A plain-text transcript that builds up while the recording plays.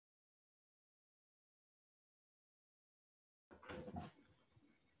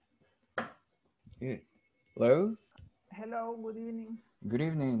Good. Hello? Hello, good evening. Good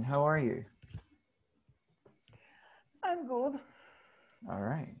evening. How are you? I'm good. All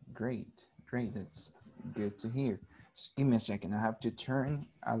right. Great. Great. That's good to hear. Just give me a second. I have to turn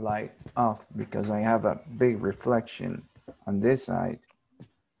a light off because I have a big reflection on this side.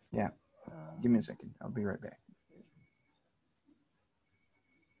 Yeah. Give me a second. I'll be right back.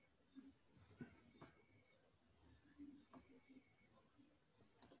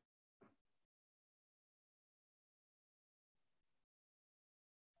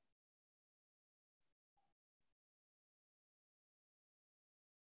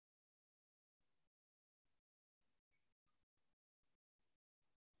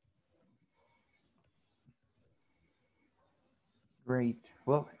 Great.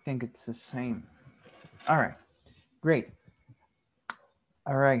 Well, I think it's the same. All right. Great.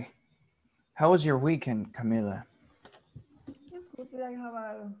 All right. How was your weekend, Camila? It's good. I have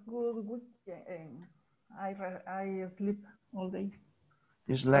a good weekend. I sleep all day.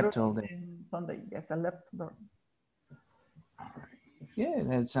 You Saturday slept all day. and Sunday. Yes, I left. All right. Yeah,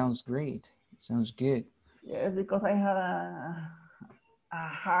 that sounds great. Sounds good. Yes, because I had a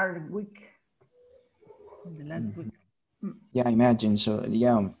hard week the last week. Mm. Yeah, I imagine. So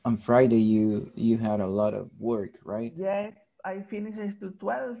yeah, on Friday you had a lot of work, right? Yes, I finished to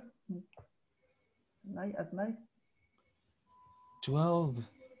 12 night at night. 12,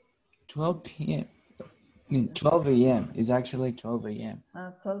 12 p.m. I mean, Yes, 12 a.m. is actually 12 a.m.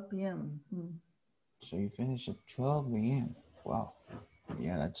 at 12 p.m. Mm. So you finish at 12 a.m. Wow.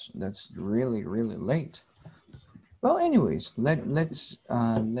 Yeah, that's really really late. Well, anyways, let's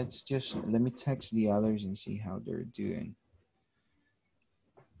just let me text the others and see how they're doing.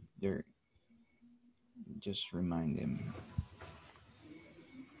 They're just remind them.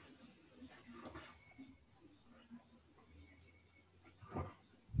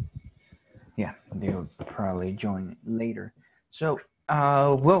 Yeah, they'll probably join later. So,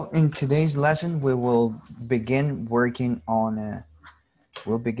 well, in today's lesson, we will begin working on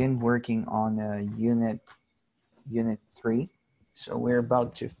unit 3. So we're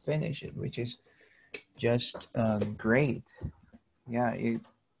about to finish it, which is just great. Yeah, it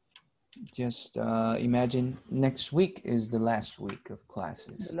just imagine next week is the last week of The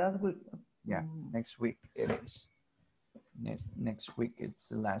classes. last week. Yeah, next week it is. Next week it's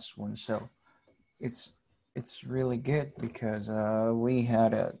the last one. So it's it's really good because we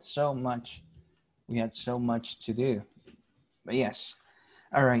had so much to do. But yes,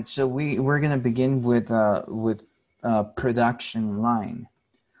 all right. So we're gonna begin with production line.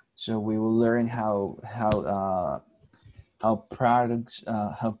 So we will learn how products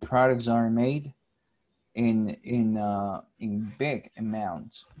are made in big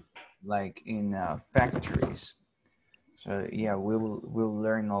amounts, like in factories. So yeah, we'll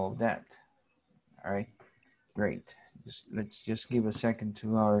learn all of that. All right. Great. Let's just give a second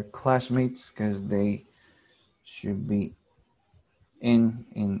to our classmates because they should be in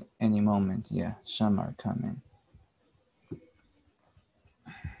any moment. Yeah, some are coming.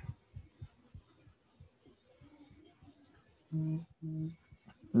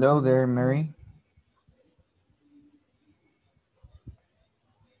 Hello there, Mary.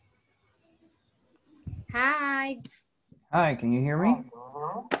 Hi. Hi, can you hear me?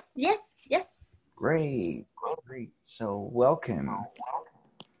 Yes, yes. Great, great. So welcome.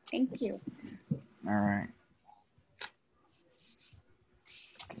 Thank you. All right.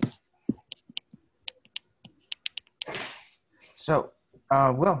 So,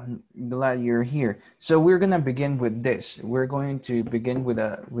 well, glad you're here. So we're gonna begin with this. We're going to begin with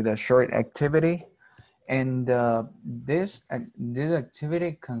a short activity, and this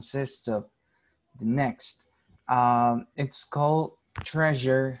activity consists of the next. It's called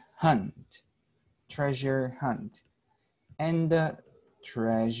treasure hunt. Treasure hunt, and the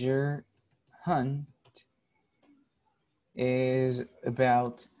treasure hunt is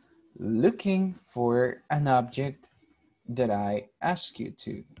about looking for an object that I ask you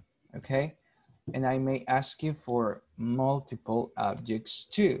to. Okay, and I may ask you for multiple objects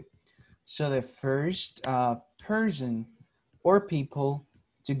too. So the first person or people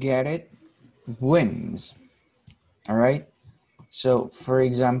to get it wins. All right. So for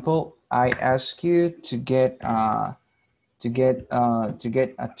example, I ask you to get a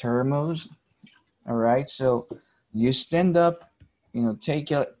thermos. All right. So you stand up,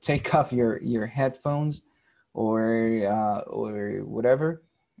 take off your headphones or whatever,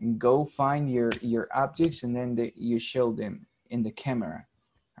 and go find your objects, and then you show them in the camera.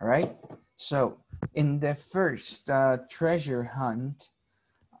 All right. So in the first treasure hunt,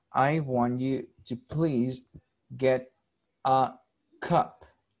 I want you to please get a cup,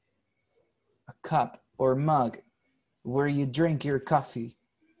 a cup or mug where you drink your coffee.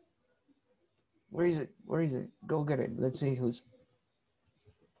 Where is it? Where is it? Go get it. Let's see who's.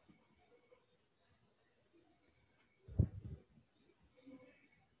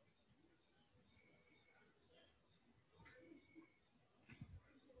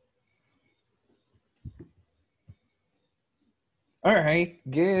 All right,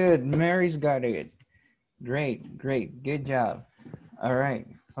 good. Mary's got it. Great, great, good job. All right,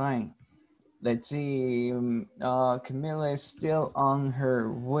 fine. Let's see. Camilla is still on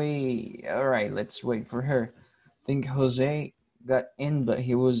her way. All right, let's wait for her. I think Jose got in, but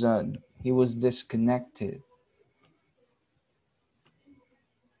he was disconnected.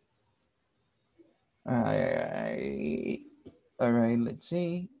 All right, let's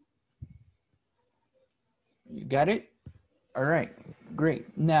see. You got it? All right,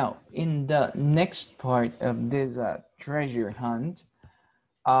 great. Now, in the next part of this treasure hunt,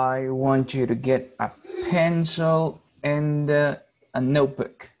 I want you to get a pencil and a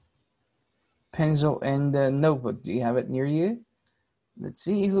notebook. Pencil and a notebook. Do you have it near you? Let's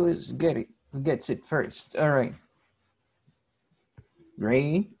see who gets it first. All right.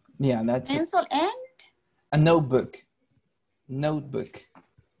 Great. Yeah, that's Pencil it. and? A notebook. Notebook.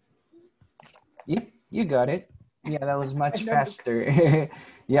 Yep, you got it. Yeah, that was much faster.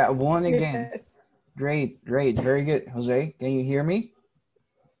 Yeah, one again. Yes. Great, great, very good. Jose, can you hear me?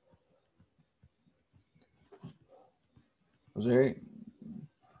 Jose?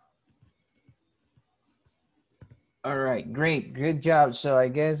 All right, great, good job. So I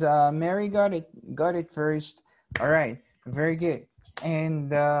guess Mary got it first. All right, very good.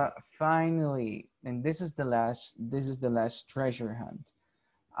 And finally, and this is the last treasure hunt.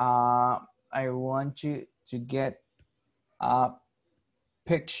 I want you to get a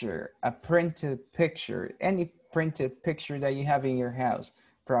picture, a printed picture, any printed picture that you have in your house,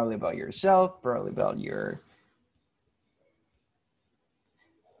 probably about yourself, probably about your.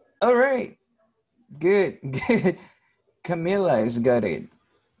 All right, good, good. Camilla's got it.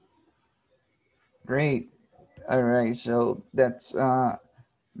 Great. All right, so that's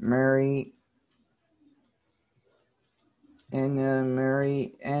Mary and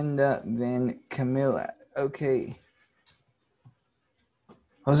then Camilla. Okay.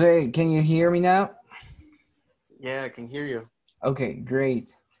 Jose, can you hear me now? Yeah, I can hear you. Okay,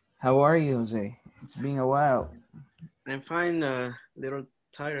 great. How are you, Jose? It's been a while. I'm fine, a little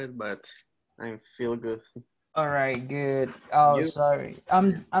tired, but I feel good. All right, good. Oh, You? sorry.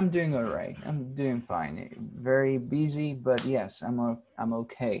 I'm doing all right. I'm doing fine. Very busy, but yes, I'm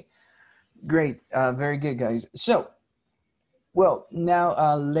okay. Great. Very good, guys. So, well,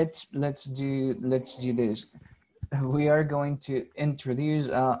 now let's do this. We are going to introduce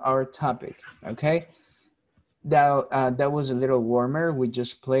our topic. Okay. That was a little warmer. We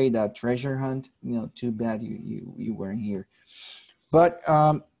just played a treasure hunt. You know, too bad you weren't here. But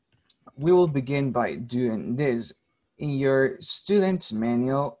we will begin by doing this. In your student's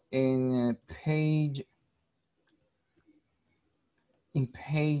manual, in page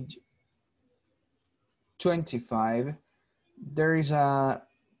 25, there's a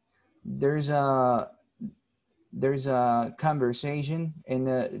there's a there's a conversation,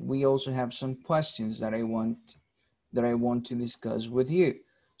 and we also have some questions that I want to discuss with you.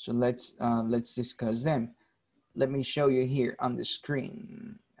 So let's discuss them. Let me show you here on the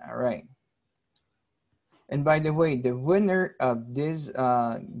screen. All right. And by the way, the winner of this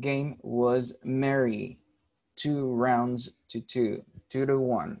game was Mary. 2 rounds to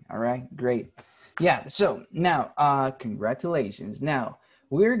 2-1. All right, great. Yeah, so now congratulations. Now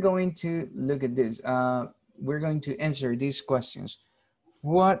we're going to look at this. We're going to answer these questions.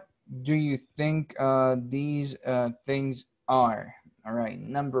 What do you think these things are? All right,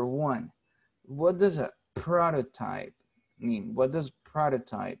 number one, what does a prototype mean? What does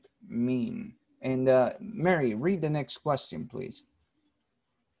prototype mean? And Mary, read the next question, please.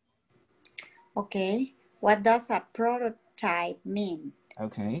 Okay. What does a prototype mean?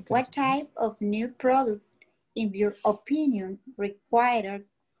 Okay. What type of new product, in your opinion, required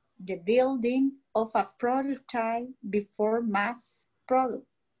the building of a prototype before mass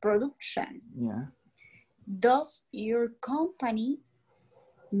production? Yeah. Does your company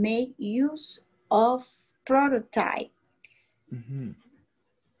make use of prototypes? Mm-hmm.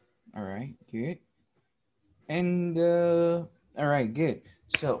 All right, good. And all right, good.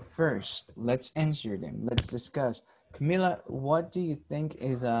 So first, let's answer them. Let's discuss. Camila, what do you think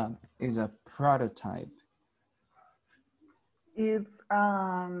is a prototype? It's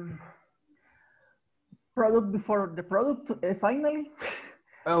product before the product finally.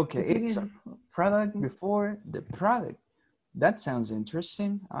 Okay, it's a product before the product. That sounds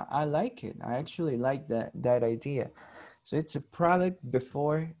interesting. I like it. I actually like that idea. So it's a product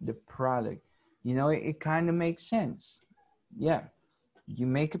before the product. You know, it kind of makes sense. Yeah, you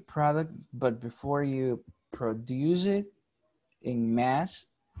make a product, but before you produce it in mass,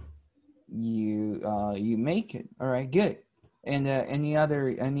 you make it. All right, good. And any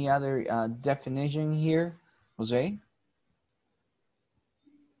other definition here, Jose?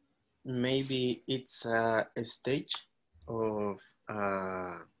 Maybe it's a stage of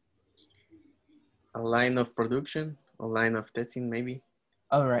a line of production, a line of testing, maybe.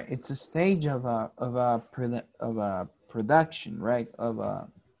 All right, it's a stage of a production, right? Of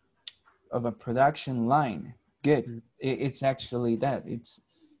a production line. Good. Mm. It's actually that.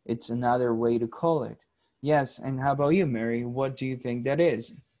 It's another way to call it. Yes. And how about you, Mary? What do you think that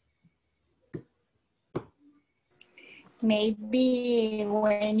is? Maybe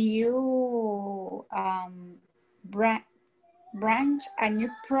when you branch a new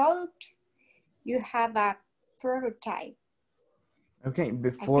product, you have a prototype. Okay, I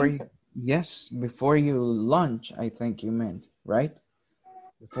before think you, so. yes, before you launch, I think you meant, right?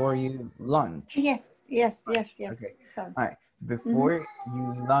 Before you launch. Yes, yes, yes, yes. Okay. Sorry. All right. Mm-hmm. Before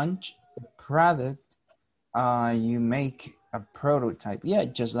you launch a product, you make a prototype. Yeah,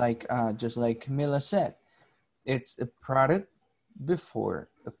 just like Camila said, it's a product before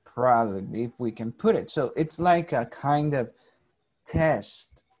a product, if we can put it. So it's like a kind of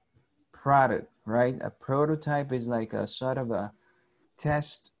test product, right? A prototype is like a sort of a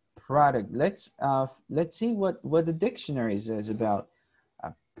test product. Let's see what the dictionary says about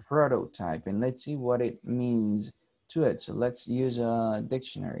a prototype, and let's see what it means to it. So let's use a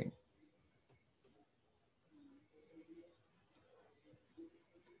dictionary.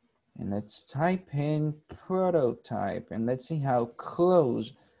 And let's type in prototype, and let's see how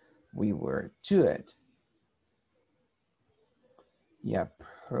close we were to it. Yeah,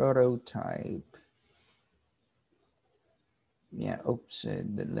 prototype. Yeah, oops,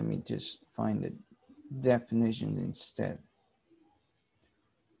 let me just find the definition instead.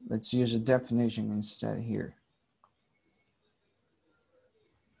 Let's use a definition instead here.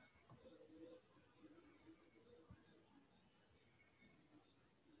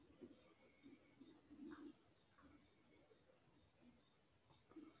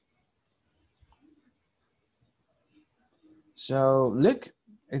 So look,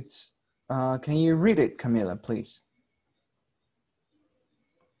 it's, can you read it, Camila, please?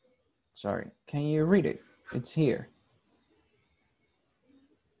 Sorry, can you read it? It's here.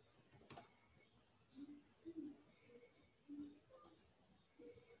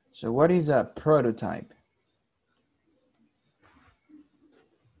 So what is a prototype?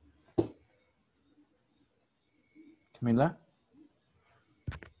 Camila?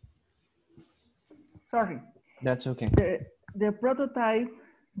 Sorry. That's okay. The prototype,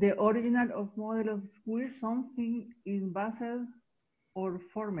 the original of model of where something is based or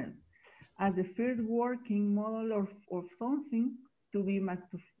formed as the first working model of something to be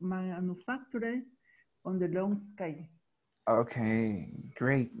manufactured on the long scale. Okay,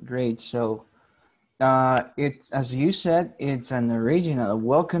 great. So it's, as you said, it's an original.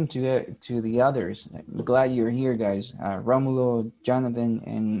 Welcome to the others. I'm glad you're here, guys. Romulo, Jonathan,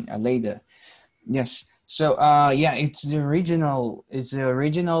 and Aleida. Yes. So yeah, it's the original. It's the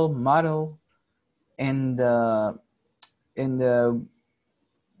original model, and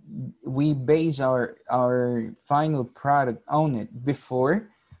we base our final product on it before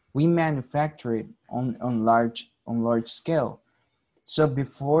we manufacture it on large scale. So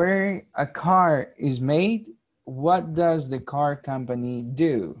before a car is made, what does the car company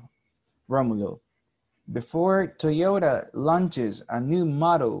do, Romulo? Before Toyota launches a new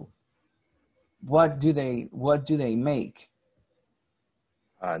model, what do they make?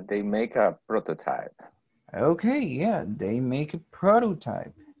 They make a prototype. Okay, yeah, they make a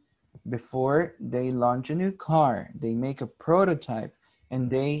prototype. Before they launch a new car, they make a prototype and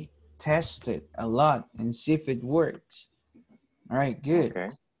they test it a lot and see if it works. All right, good.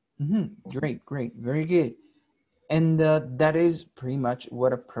 Okay. Great, very good. And that is pretty much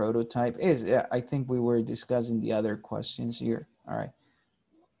what a prototype is. Yeah, I think we were discussing the other questions here. All right.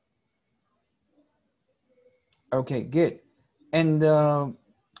 Okay, good. And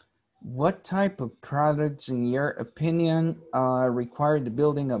what type of products, in your opinion, require the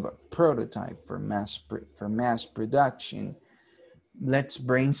building of a prototype for mass production? Let's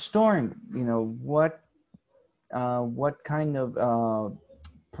brainstorm. You know, what kind of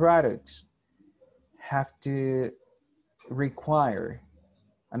products have to require?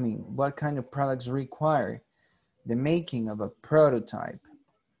 I mean, what kind of products require the making of a prototype?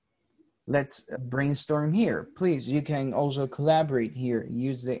 Let's brainstorm here. Please, you can also collaborate here.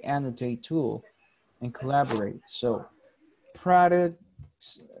 Use the annotate tool and collaborate. So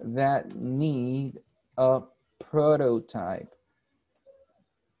products that need a prototype.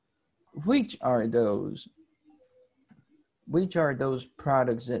 Which are those? Which are those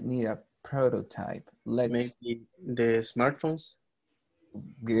products that need a prototype? Let's. Maybe the smartphones.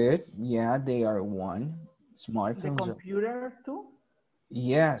 Good. Yeah, they are one. The Smartphones. computer too?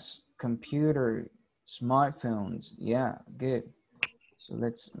 Yes, computer, smartphones. Yeah, good. So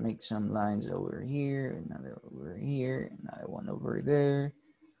let's make some lines over here, another over here, another one over there.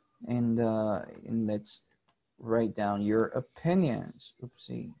 And let's write down your opinions.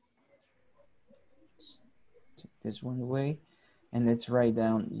 Oopsie. Let's take this one away. And let's write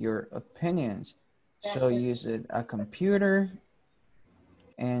down your opinions. So use it a computer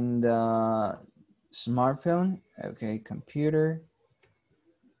and smartphone. Okay, computer.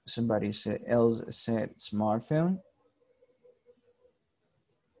 Somebody else said smartphone.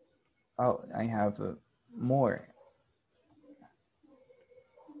 Oh, I have more.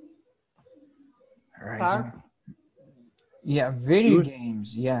 All right. Cards? Yeah, video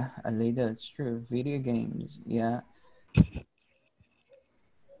games. Yeah, Alida, it's true. Video games. Yeah.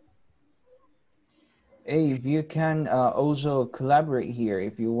 Hey, if you can also collaborate here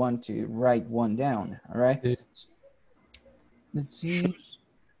if you want to write one down. All right. Let's see.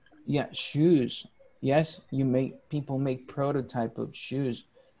 Yeah, shoes. Yes, people make prototype of shoes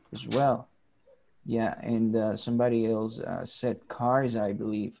as well. Yeah, and somebody else said cars, I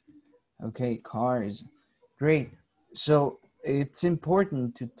believe. Okay, cars. Great. So it's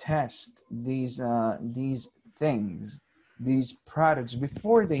important to test these things, these products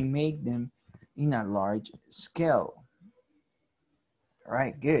before they make them in a large scale. All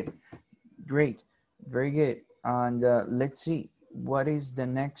right, good. Great. Very good. And let's see, what is the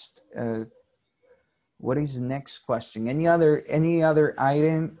next question? Any other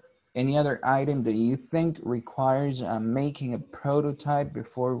item that you think requires making a prototype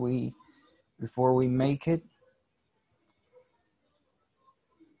before we make it?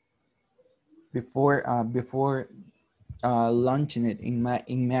 Before launching it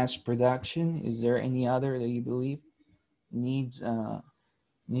in mass production? Is there any other that you believe needs a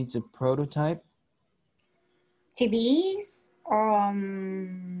prototype? TVs,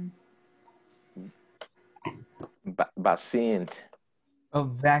 Vaccine. Oh,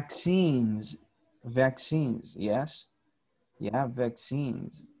 vaccines. Yes. Yeah,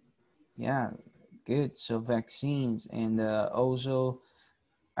 vaccines. Yeah, good. So vaccines, and also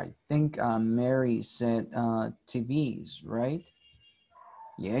I think Mary said TVs, right?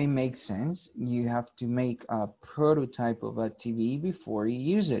 Yeah, it makes sense. You have to make a prototype of a TV before you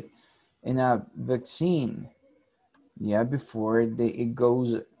use it. And a vaccine, yeah, before it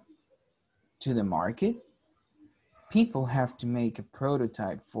goes to the market, people have to make a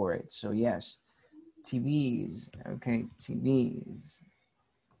prototype for it. So yes, TVs, okay, TVs.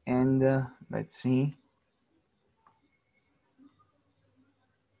 And let's see.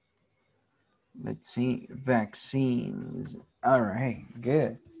 Vaccines. All right,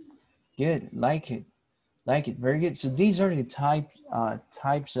 good. Like it, very good. So these are the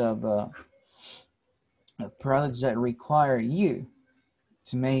types of products that require you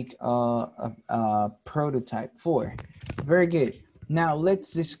to make a prototype for. Very good. Now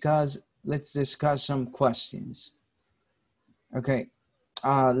let's discuss some questions. Okay,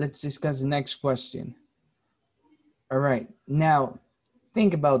 let's discuss the next question. All right, now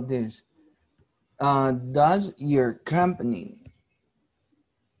think about this. Does your company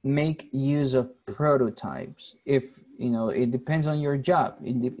make use of prototypes? If it depends on your job,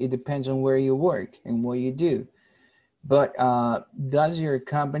 it depends on where you work and what you do, but does your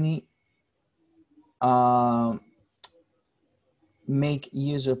company make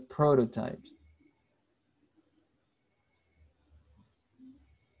use of prototypes?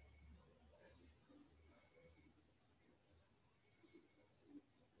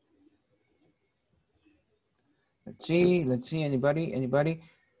 Let's see, anybody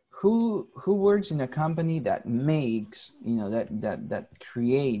who works in a company that makes, that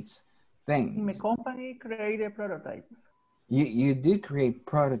creates things? My company created prototypes. You did create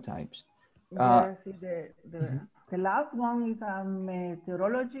prototypes. Yes, the last one is a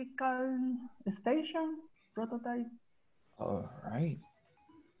meteorological station prototype. All right.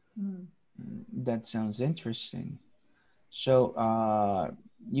 That sounds interesting. So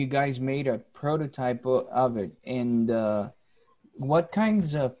you guys made a prototype of it, and what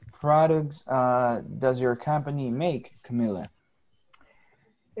kinds of products does your company make, Camila?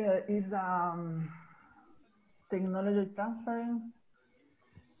 Is technology transference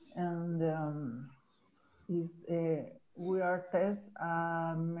and is we are test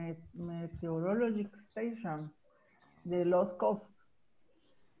a meteorologic station, the lost coast.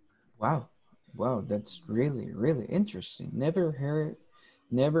 Wow. Wow, that's really, really interesting. Never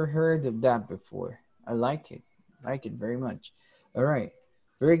heard of that before. I like it. Like it very much. All right.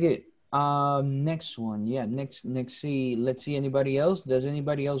 Very good. Next one. Yeah, next see, let's see anybody else. Does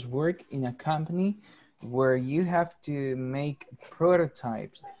anybody else work in a company where you have to make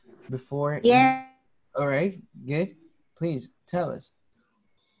prototypes before you, Yeah. all right, good. Please tell us.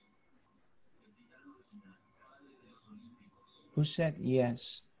 Who said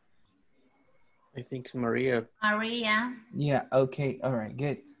yes? I think it's Maria. Maria. Yeah, okay, all right,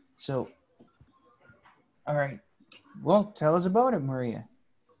 good. So, all right. Well, tell us about it, Maria.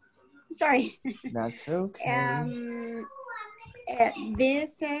 Sorry. That's okay.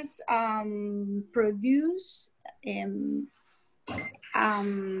 This is produce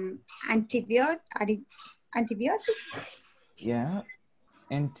antibiotics Yeah,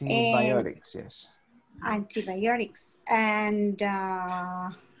 and antibiotics, yes. antibiotics and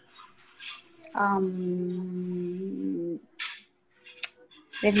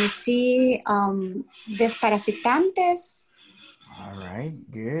let me see, desparasitantes All right,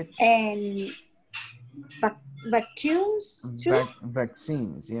 good. and vacuums too.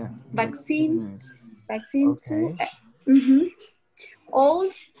 Vaccines, yeah. Vaccine, Vaccines. vaccine too. Okay. All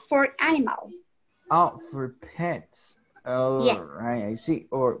for animal. Oh, for pets. Oh, Yes. right, I see.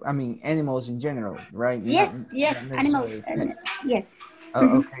 Or, I mean, animals in general, right? Yes, Not yes, animals. necessarily pets. Yes.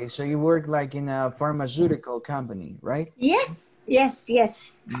 Oh, okay, so you work like in a pharmaceutical company, right? Yes, yes,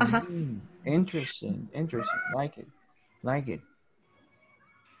 yes. Interesting, interesting. Like it, like it.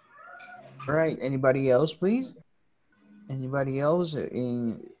 All right, anybody else, please? Anybody else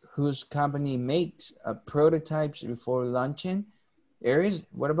in whose company makes prototypes before launching? Aries,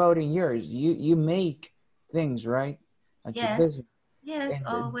 what about in yours? You make things, right? At your Yes. business. Yes, And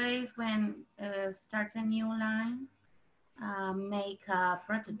always when start a new line, make a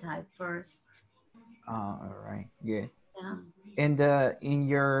prototype first. all right, good. Yeah. And in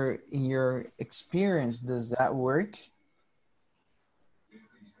your experience, does that work?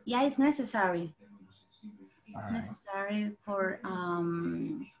 Yeah, it's necessary. All It's right. necessary for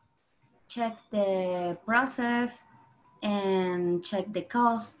check the process and check the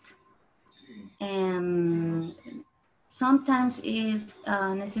cost, and sometimes is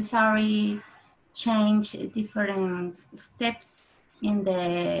necessary change different steps in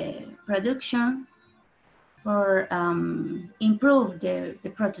the production for improve the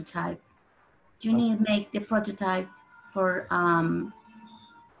prototype. You Okay. need make the prototype for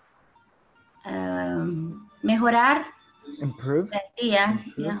mejorar Improve. the idea.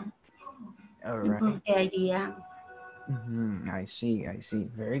 Improve. Yeah, All right. improve the idea. I see. I see.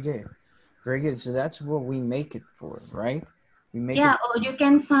 Very good. Very good. So that's what we make it for, right? We make it. Yeah, or you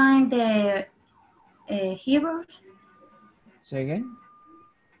can find the errors, Say again.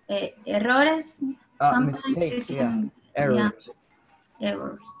 errores. Sometimes you Mistakes. Yeah. can, yeah, Errors.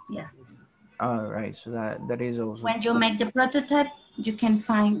 errors. Yeah. All right. So that is also. When you make the prototype, you can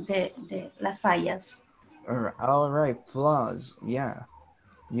find the las fallas. All right. Flaws. Yeah.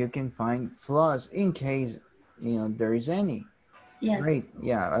 You can find flaws in case there is any. Yes. Great.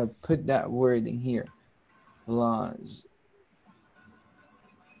 Yeah. I put that word in here. Flaws.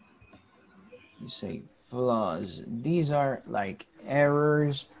 You say flaws. These are like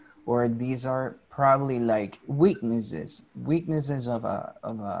errors, or these are probably like weaknesses of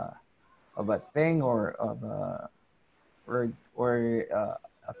a thing, or of a a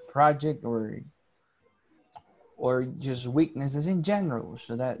project, or just weaknesses in general,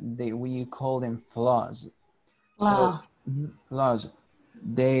 so that we call them flaws. So Wow. flaws,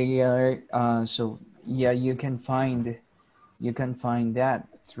 they are so yeah, you can find that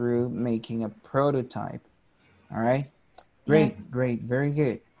through making a prototype. All right. Yes. Great, great, very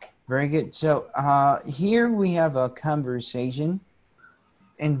good, very good. So here we have a conversation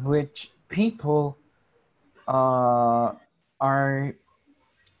in which people uh, are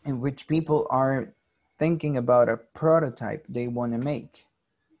thinking about a prototype they want to make.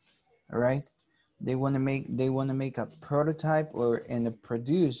 All right, they want to make a prototype, or and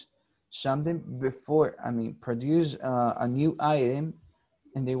produce something before. I mean, produce a new item,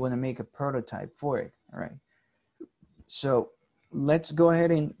 and they want to make a prototype for it. All right. So let's go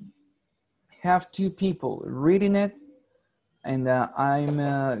ahead and have two people reading it, and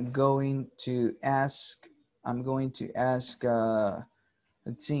I'm going to ask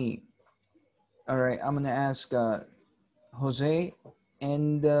let's see. All right, I'm going to ask Jose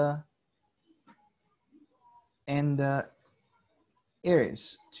and and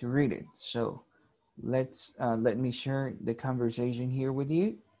Iris to read it. So let me share the conversation here with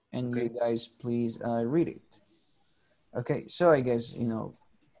you, and Okay. you guys please read it. Okay, so I guess,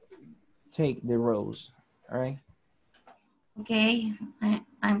 take the roles, all right? Okay,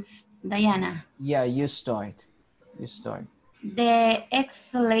 I'm Diana. Yeah, you start. You start. The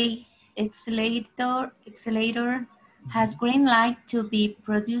accelerator has green light to be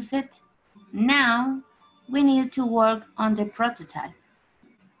produced. Now we need to work on the prototype.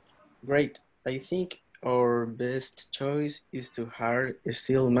 Great. I think our best choice is to hire a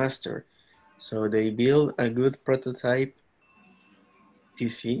steel master. So they build a good prototype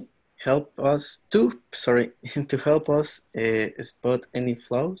TC, help us to, sorry, to help us spot any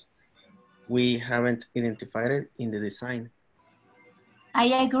flaws we haven't identified in the design. I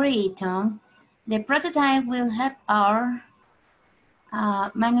agree, Tom. The prototype will help our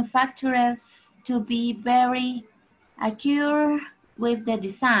manufacturers to be very accurate with the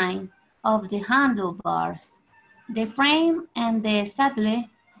design of the handlebars, the frame, and the saddle,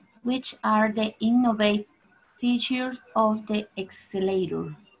 which are the innovative features of the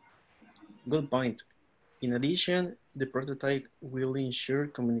accelerator. Good point. In addition, the prototype will ensure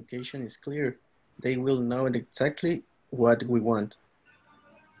communication is clear. They will know exactly what we want.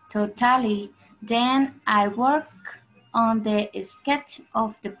 Totally. Then I work on the sketch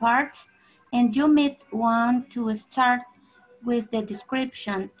of the parts, and you might want to start with the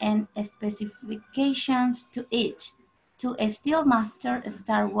description and specifications to each. To a steel master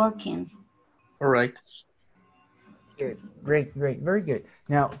start working. All right. Good. Great, great, very good.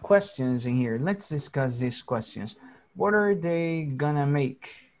 Now, questions in here. Let's discuss these questions. What are they gonna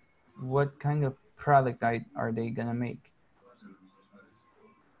make? What kind of product are they gonna make?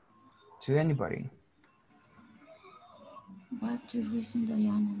 To anybody? What the reason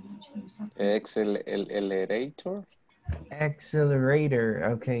Diana mentioned something? Accelerator. Accelerator.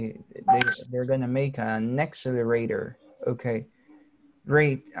 Okay, they're gonna make an accelerator. Okay,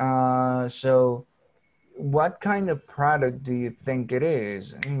 great. So what kind of product do you think it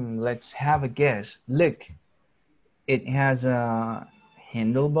is? Let's have a guess. Look, it has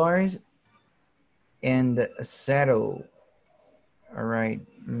handlebars and a saddle. All right.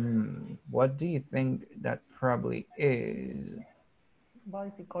 What do you think that probably is?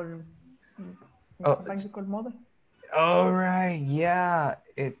 Bicycle. Oh, Bicycle model. all right. Yeah,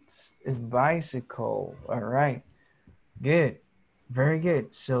 it's a bicycle. All right. Good. Very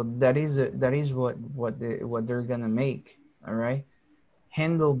good. So that is what they're gonna make. All right.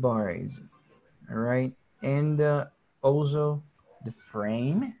 Handlebars. All right. And also the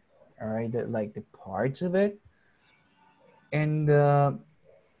frame. All right. Like the parts of it. And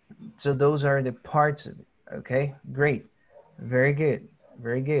so those are the parts of it. Okay. Great. Very good.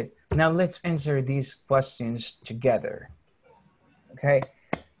 Very good. Now let's answer these questions together. Okay.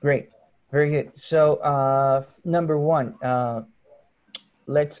 Great. Very good. So number one,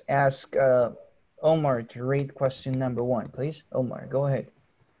 let's ask Omar to read question number one, please. Omar, go ahead.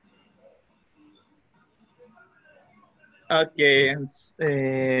 Okay,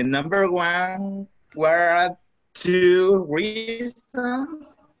 number one, what are two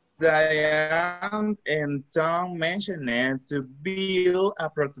reasons Diane and Tom mentioned to build a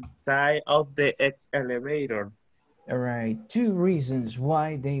prototype of the X elevator? All right, two reasons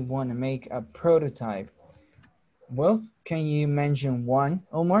why they want to make a prototype. Well, can you mention one,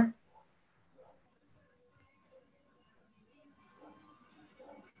 Omar?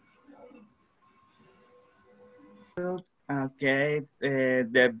 Okay,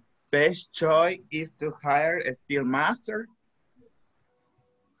 the best choice is to hire a steel master.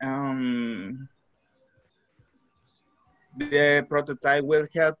 The prototype will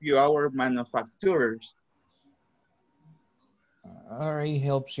help you, our manufacturers. All right,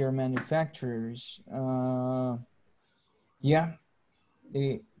 helps your manufacturers. Yeah,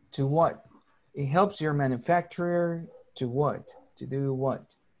 to what? It helps your manufacturer to what? To do what?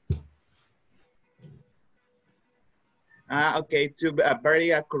 Okay, to be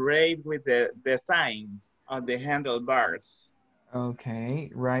very accurate with the designs of the handlebars.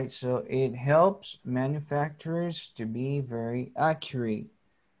 Okay, right. So it helps manufacturers to be very accurate.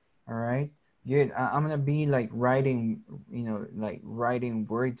 All right, good. I'm gonna be like writing, like writing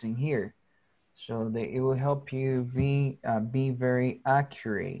words in here, so that it will help you be very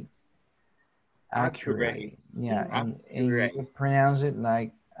accurate. Accurate. Yeah, and you Accurate. pronounce it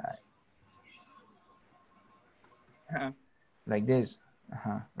like this. Like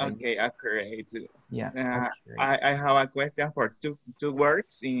Okay, accurate. yeah, Uh, accurate. I have a question for two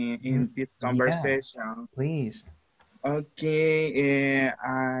words in this Yeah, conversation. please. Okay,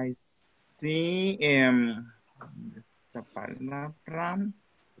 I see esa palabra,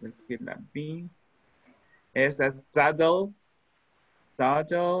 creo que la vi. Es a saddle.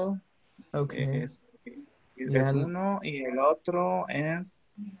 Saddle Okay. es, Yeah. es uno y el otro es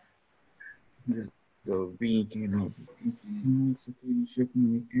lo vi que no.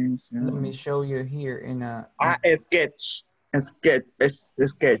 Let me show you here in a. Ah, sketch. Sketch.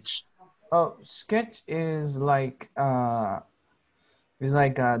 Sketch. Oh, sketch is like a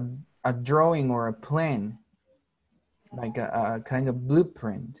drawing or a plan, like a kind of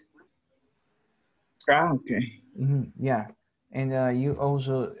blueprint. Ah, okay. Yeah, and you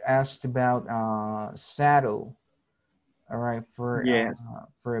also asked about saddle. All right, Yes.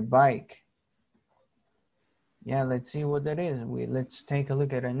 for a bike. Yeah, let's see what that is. Let's take a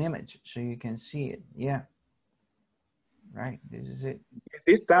look at an image so you can see it. Yeah, right. This is it. Is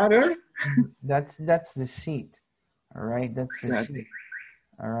this saddle? That's the seat. All right, that's the seat.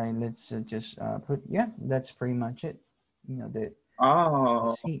 All right, let's just put. Yeah, that's pretty much it. You know the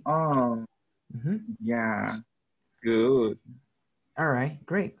Oh, seat. oh, yeah. Good. All right,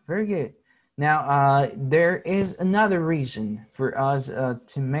 great, very good. Now, there is another reason for us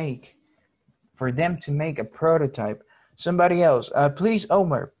for them to make a prototype. Somebody else, please,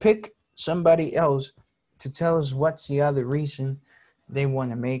 Omar, pick somebody else to tell us what's the other reason they want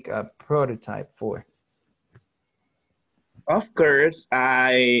to make a prototype for. Of course,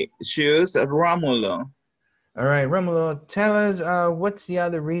 I choose Romulo. All right, Romulo, tell us what's the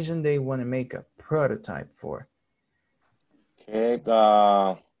other reason they want to make a prototype for. Okay,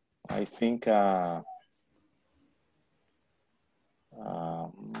 I think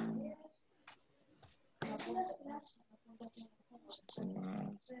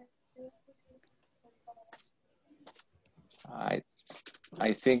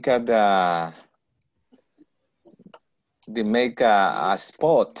I think they make a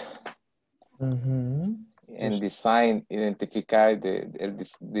spot and design, identify the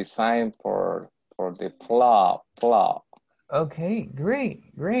design for the plow. Okay,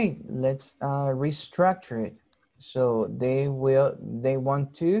 great, great. Let's restructure it. So they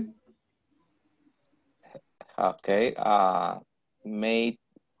want to. Okay, made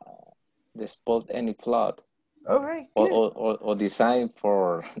the spot any flood. All right, good. Or design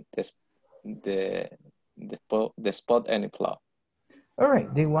for the spot any flaw. All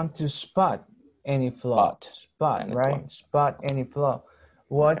right, they want to spot any flaw. Spot, any right? flaw. Spot any flaw.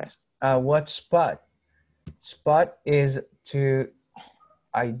 What spot? Spot is to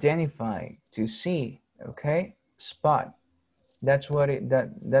identify, to see. Okay, spot. That's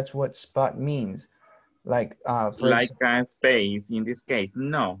what spot means. Like for Like a space in this case.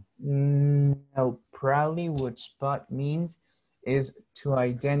 No. no, probably what spot means is to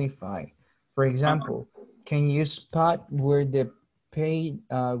identify. For example, can you spot where the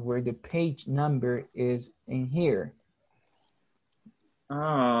page number is in here?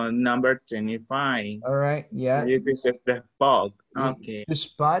 Oh, number 25. All right, yeah. This is just the spot. Okay. To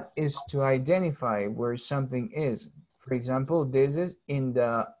spot is to identify where something is. For example, this is in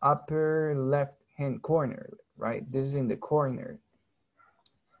the upper left hand corner, right? This is in the corner.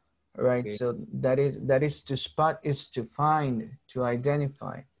 Right, Okay. so that is to spot, is to find, to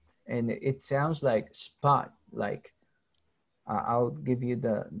identify, and it sounds like spot. Like I'll give you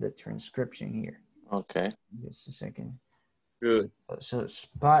the transcription here. Okay, Just a second. Good. So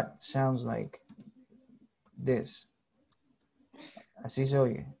spot sounds like this. Así se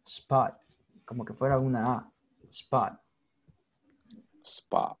oye, spot, como que fuera una A. Spot.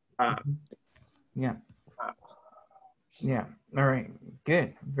 spot. Yeah. Yeah. All right.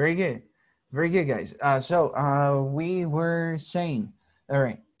 Good. Very good. Very good, guys. So we were saying, all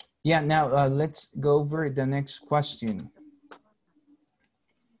right. Yeah. Now let's go over the next question.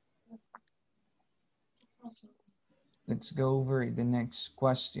 Let's go over the next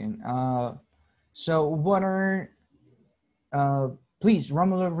question. So what are, please,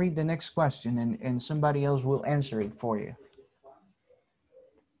 Romulo, read the next question and somebody else will answer it for you.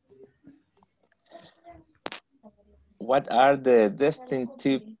 What are the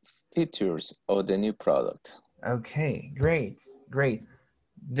distinctive features of the new product? Okay, great, great.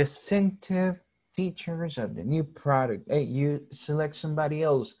 Distinctive features of the new product. Hey, you select somebody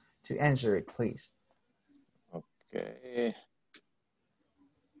else to answer it, please. Okay.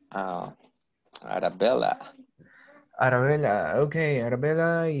 Arabella. Arabella, okay,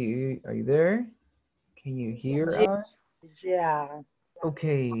 Arabella, are you there? Can you hear us? Yeah.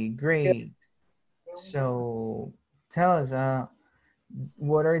 Okay, great. So tell us,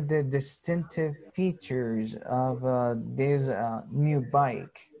 what are the distinctive features of this new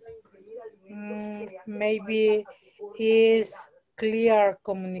bike? Maybe is clear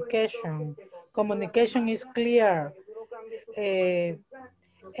communication. Communication is clear.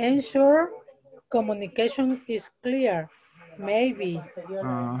 Ensure communication is clear. Maybe.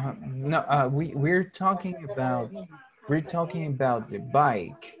 No, we're talking about the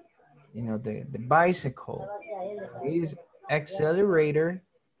bike. You know, the bicycle. Is accelerator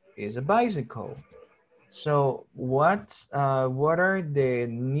is a bicycle. So what are the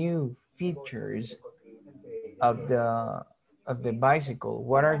new features of the bicycle?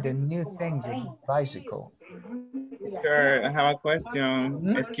 What are the new things of the bicycle? Sure, I have a question.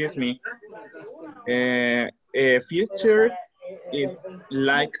 Mhm. Excuse me. Features, it's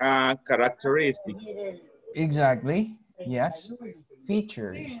like a characteristic. Exactly. Yes.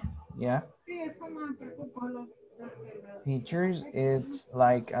 Features. Yeah. Features. It's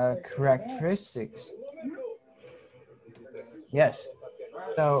like characteristics. Yes.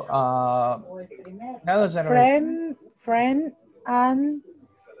 So tell us about it. Friend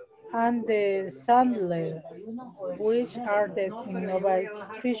and the sandler, which are the innovative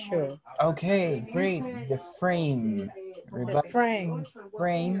feature. Okay, great. The frame. The Everybody, frame,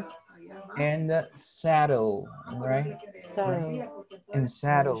 frame and the saddle, right? Right. so And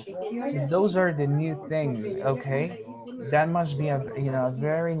saddle. Those are the new things. Okay, that must be a a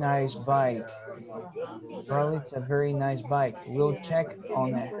very nice bike. Probably it's a very nice bike. We'll check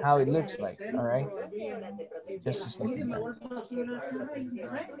on it, how it looks like. All right, just a second, guys.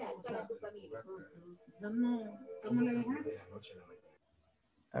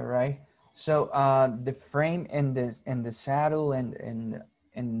 All right. So the frame and the saddle and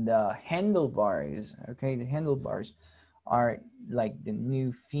the handlebars. Okay, the handlebars are like the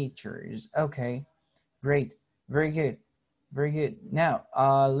new features. Okay, great, very good, very good. Now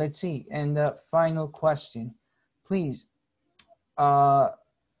let's see. And the final question, please. Uh,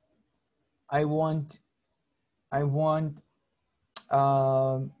 I want I want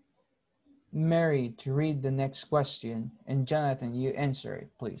um Mary to read the next question, and Jonathan, you answer it,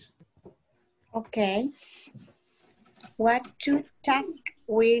 please. Okay. What two tasks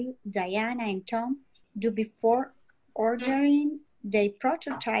will Diana and Tom do before ordering their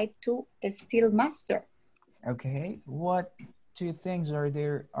prototype to a steel master? Okay, what two things are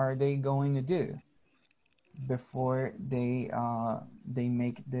they going to do before they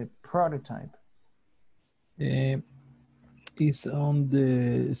make the prototype? Uh, is on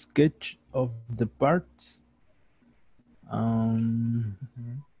the sketch of the parts. Mhm.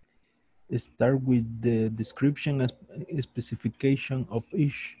 Start with the description and specification of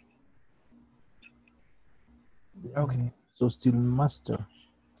each. Okay, So still master.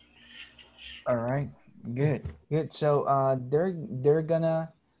 all right, good, good. So they're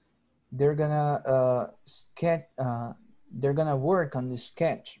gonna sketch they're gonna work on the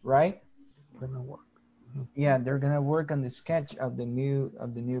sketch, right? Gonna work. Yeah, they're gonna work on the sketch of the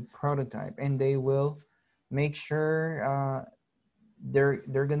new prototype, and they will make sure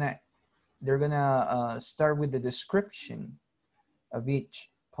they're gonna start with the description of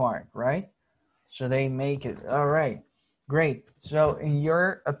each part, right? So they make it. All right, great. So in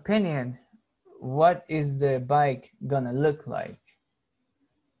your opinion, what is the bike gonna look like?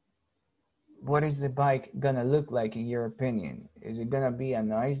 What is the bike gonna look like in your opinion? Is it gonna be a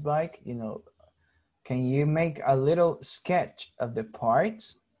nice bike? You know, can you make a little sketch of the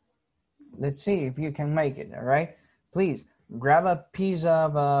parts? Let's see if you can make it. All right, please grab a piece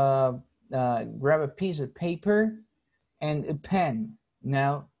of paper and a pen.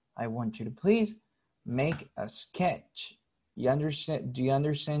 Now I want you to please make a sketch. You understand? Do you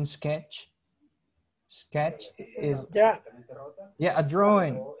understand sketch? Sketch is, yeah, a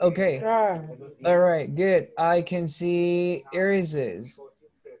drawing. Okay. All right, good. I can see irises.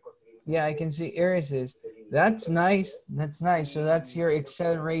 Yeah, I can see irises. That's nice. That's nice. So that's your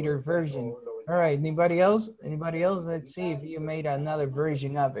accelerator version. All right, anybody else? Anybody else? Let's see if you made another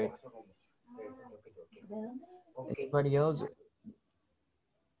version of it. Anybody else?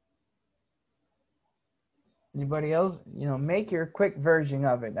 Anybody else? You know, make your quick version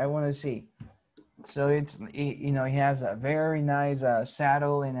of it. I want to see. So it's, you know, he has a very nice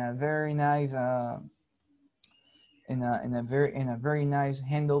saddle and a very nice in a very nice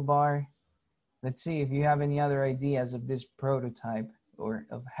handlebar. Let's see if you have any other ideas of this prototype or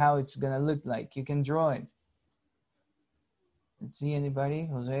of how it's gonna look like. You can draw it. Let's see, anybody?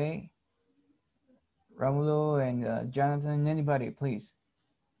 Jose, Romulo, and Jonathan, anybody, please.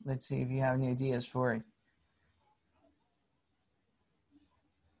 Let's see if you have any ideas for it.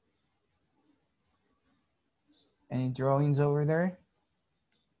 Any drawings over there?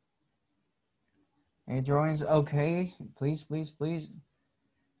 Any drawings? Okay, please, please, please.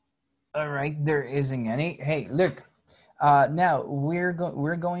 All right, there isn't any. Hey, look. Now we're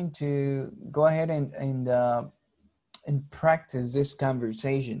going to go ahead and practice this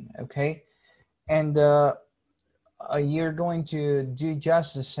conversation. Okay. And you're going to do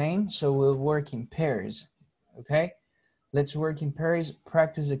just the same. So we'll work in pairs, okay? Let's work in pairs,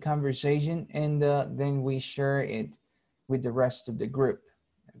 practice the conversation, and then we share it with the rest of the group,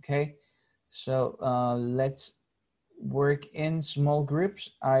 okay? So let's work in small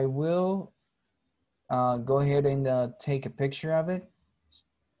groups. I will go ahead and take a picture of it.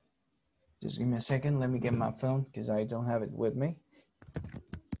 Just give me a second. Let me get my phone because I don't have it with me.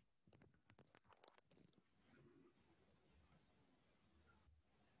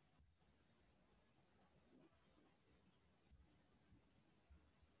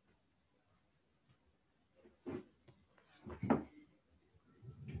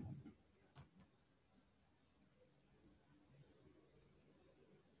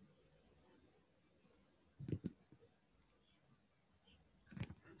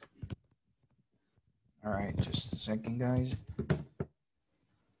 All right, just a second, guys.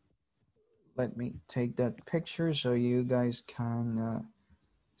 Let me take that picture so you guys can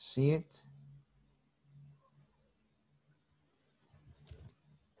see it.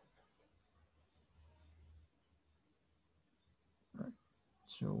 All right.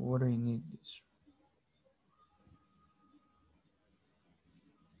 So what do you need this?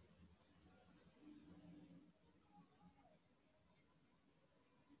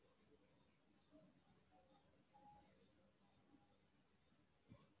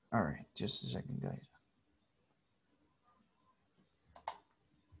 All right, just a second, guys.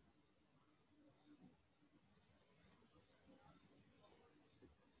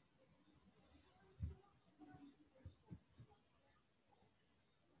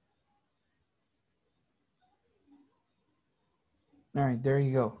 All right, there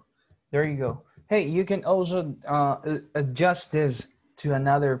you go. There you go. Hey, you can also adjust this to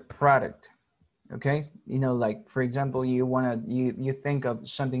another product. Okay, you know, like for example, you think of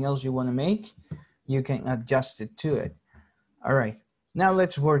something else you want to make, you can adjust it to it. All right, now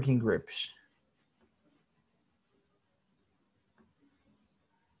let's work in groups.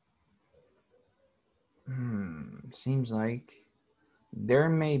 Seems like there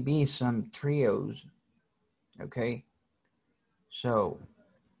may be some trios. Okay, so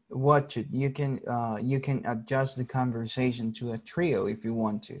watch it. You can adjust the conversation to a trio if you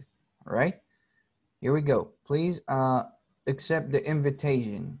want to. All right, here we go. Please accept the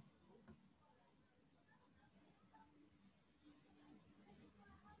invitation.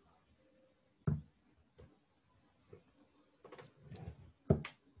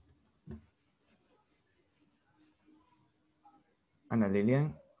 Ana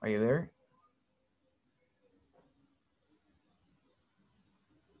Lilian, are you there?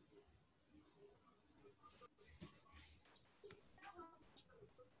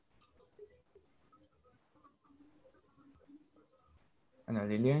 Ana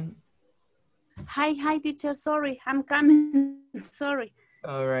Lilian? Hi, teacher. Sorry, I'm coming. Sorry.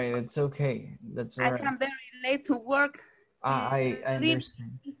 All right, it's okay. That's all right. I come very late to work. I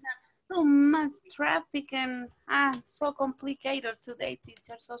understand. Too much traffic and so complicated today,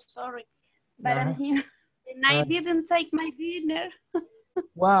 teacher. So sorry, but I'm here. And I didn't take my dinner.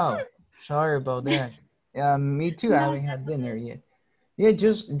 Wow, sorry about that. Yeah, me too. I haven't had dinner yet. Yeah,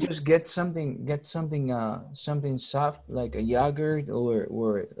 just get something something soft like a yogurt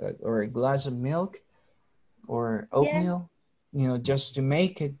or a glass of milk or oatmeal, you know, just to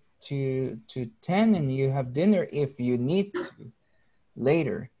make it to 10 and you have dinner if you need to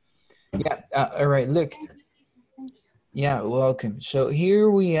later. Yeah, all right, look. Yeah, welcome. So here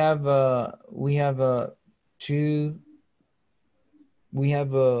we have two we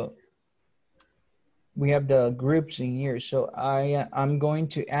have the groups in here. So I'm going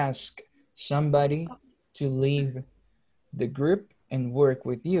to ask somebody to leave the group and work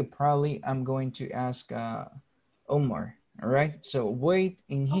with you. Probably I'm going to ask Omar. All right. So wait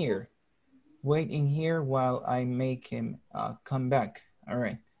in here. Wait in here while I make him come back. All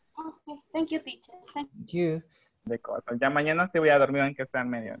right. Okay, thank you, teacher. Thank you. De cosas. Ya mañana sí voy a dormir aunque sea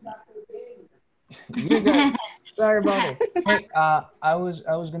medio. You guys, sorry about it. Hey, I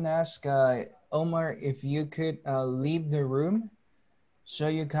was gonna ask Omar if you could leave the room so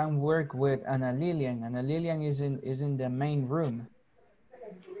you can work with Ana Lilian. Ana Lilian is in the main room.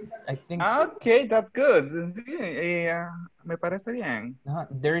 I think. Okay, that's good. Sí, me parece bien.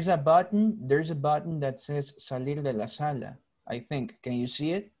 There's a button. There's a button that says salir de la sala. I think. Can you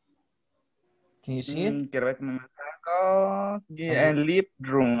see it? Can you see it? Quiero ver si me salgo. Yeah, leave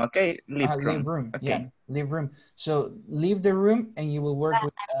room. Okay, leave room. Leave room. Okay. Yeah, leave room. So leave the room and you will work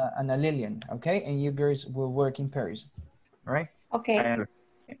with Ana Lilian. Okay, and you girls will work in pairs. All right. Okay.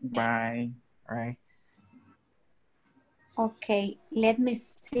 Bye. All right. Okay, let me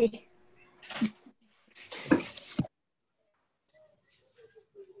see.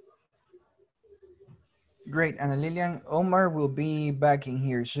 Great, Ana Lilian. Omar will be back in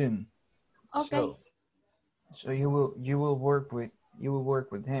here soon. Okay. So you will work with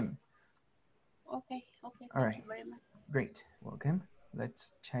him. Okay. All Thank right. you very much. Great. Welcome.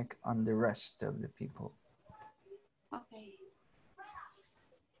 Let's check on the rest of the people. Okay.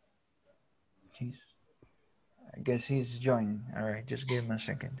 Jeez. I guess he's joining. All right. Just give him a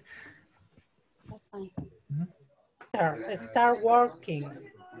second. That's fine. Start working.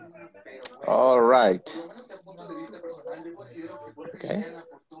 All right. Okay,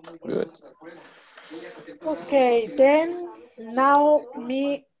 good. Okay, then now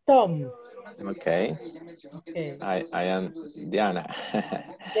me, Tom. Okay, Okay. I am Diana.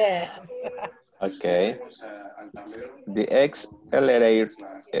 Yes. Okay, the accelerator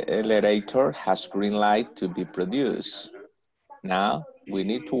has green light to be produced. Now we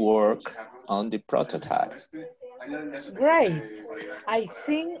need to work on the prototype. Great. I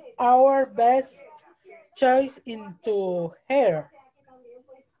think our best choice into here.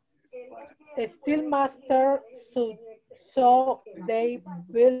 Steel Master so they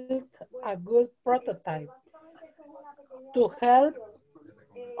built a good prototype to help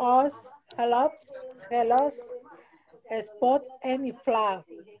us spot any flaw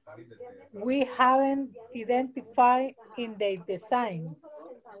we haven't identified in the design.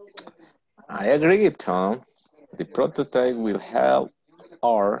 I agree, Tom. The prototype will help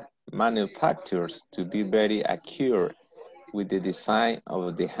our manufacturers to be very accurate with the design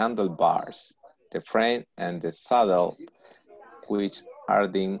of the handlebars, the frame, and the saddle, which are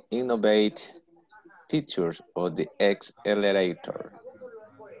the innovative features of the accelerator.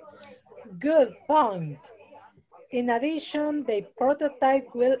 Good point. In addition, the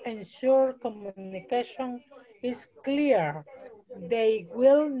prototype will ensure communication is clear. They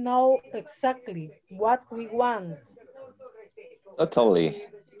will know exactly what we want. Totally.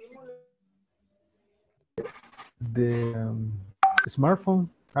 The smartphone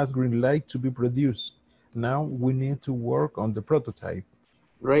has green light to be produced. Now we need to work on the prototype.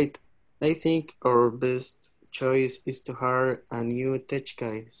 Great. I think our best choice is to hire a new tech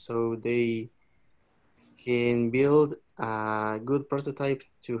guy so they can build a good prototype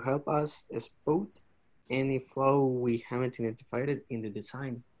to help us spot any flaw we haven't identified in the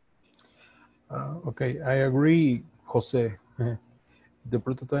design. Okay, I agree, Jose. The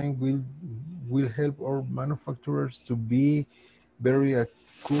prototype will help our manufacturers to be very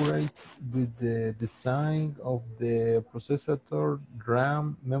accurate with the design of the processor,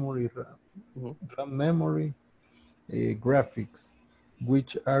 RAM, memory, graphics,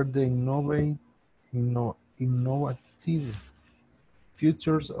 which are the innovative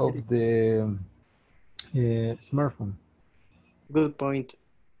features of the smartphone. Good point.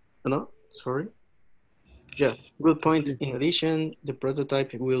 No, sorry. Yeah, good point. In addition, the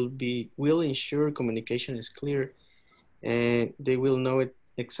prototype will ensure communication is clear and they will know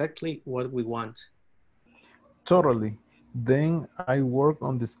exactly what we want. Totally. Then I work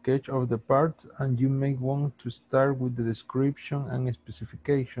on the sketch of the parts and you may want to start with the description and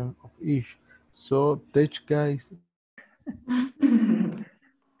specification of each. So tech guys.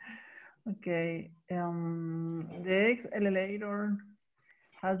 Okay, the accelerator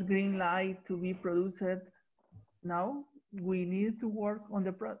has green light to be produced. Now we need to work on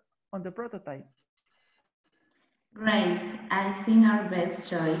the prototype. Great. I think our best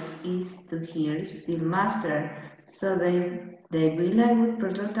choice is to hear Steel Master, so they will a good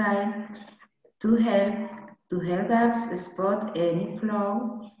prototype to help us spot any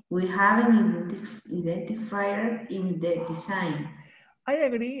flaw we haven't identified in the design. I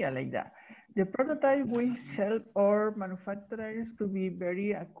agree, I like that. The prototype will help our manufacturers to be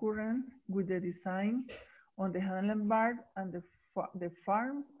very accurate with the designs on the handlebar and the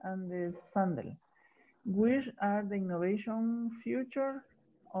farms and the sandal, which are the innovation future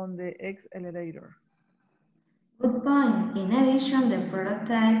on the accelerator. Good point. In addition, the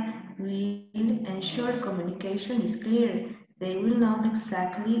prototype will ensure communication is clear. They will know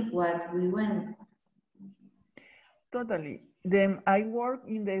exactly what we want. Totally. Then I work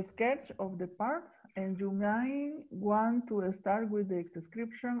in the sketch of the parts and you might want to start with the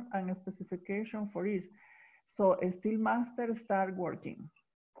description and specification for each. So Steel Master start working.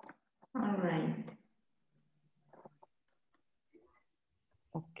 All right.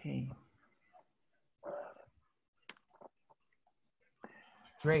 Okay.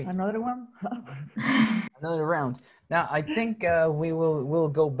 Great. Another one? Another round. Now I think we'll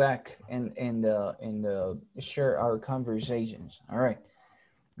go back and share our conversations. All right.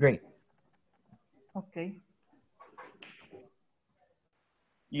 Great. Okay.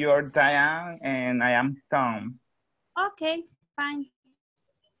 You're Diane and I am Tom. Okay, fine.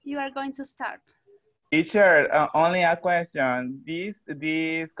 You are going to start. Teacher, only a question.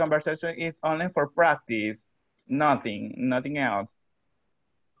 This conversation is only for practice. Nothing else.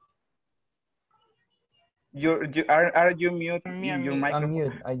 Are you mute your I'm microphone?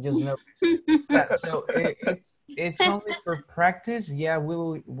 mute. I just noticed. Yeah, so it's only for practice. Yeah,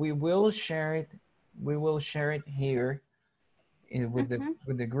 we will share it. We will share it here with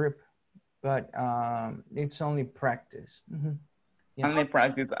the group, but it's only practice. Yes. Only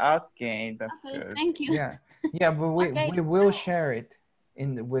practice. Okay, that's Okay, good. thank you. Yeah, but Okay. we will share it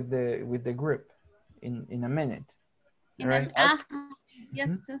with the group in a minute. All right.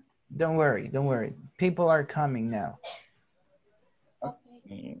 Yes. Don't worry. People are coming now.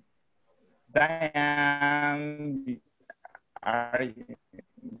 Okay. Diane, are you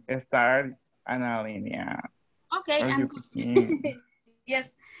start Ana Línea? Okay, Are I'm you good. begin?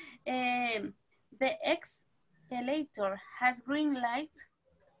 Yes. The escalator has green light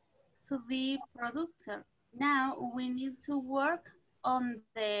to be produced. Now we need to work on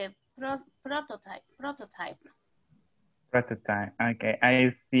the prototype. Prototype. Okay,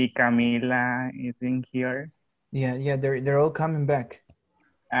 I see Camila is in here. Yeah, they're all coming back.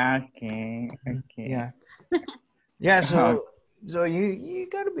 Okay. Yeah. Yeah, so you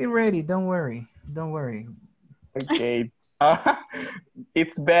gotta be ready. Don't worry. Okay.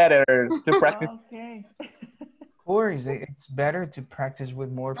 It's better to practice. Okay. Of course, it's better to practice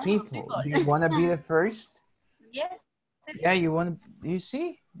with more people. Do you want to be the first? Yes. Yeah, you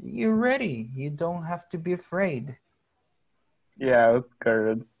see, you're ready. You don't have to be afraid. Yeah, of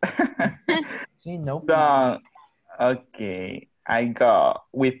course. See, no. Done. Okay, I go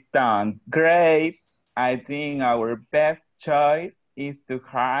with done. Great. I think our best choice is to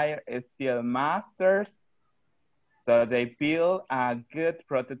hire steel masters so they build a good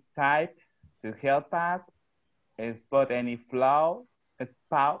prototype to help us spot any flaw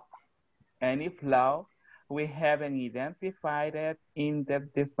we haven't identified it in the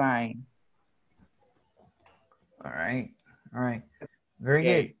design. All right.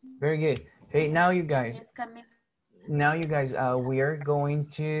 Very good. Hey, now you guys, we're going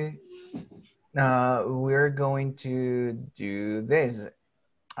to do this.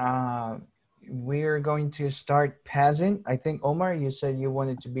 We're going to start passing. I think Omar, you said you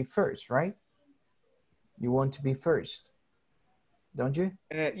wanted to be first, right? You want to be first, don't you?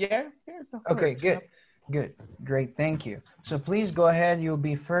 Yes, of course. Okay, good, great, thank you. So please go ahead, you'll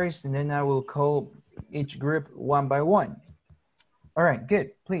be first, and then I will call each group one by one. All right,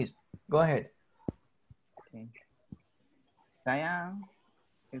 good, please, go ahead. Okay. Diane,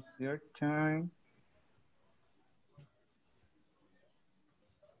 it's your turn.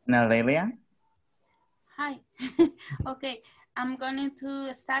 Now, Lelia? Hi. Okay, I'm going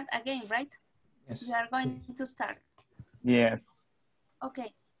to start again, right? Yes. You are going to start. Yes.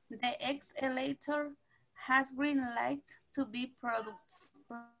 Okay, the escalator has green light to be produced.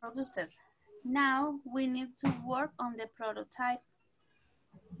 Now we need to work on the prototype.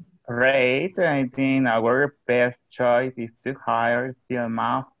 Great. I think our best choice is to hire steel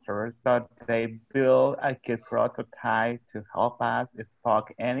masters so they build a good prototype to help us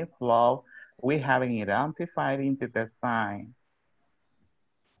spot any flaw we haven't identified in the design.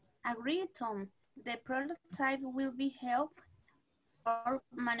 Agreed, Tom. The prototype will be help our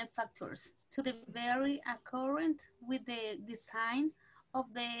manufacturers to be very accurate with the design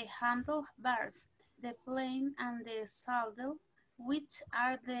of the handlebars, the plane, and the saddle, which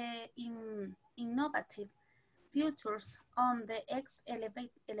are the innovative features on the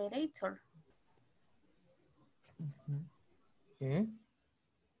elevator. Good.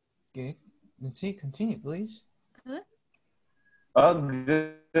 Let's see, continue, please. Good. Oh,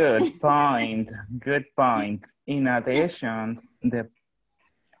 good point. Good point. In addition,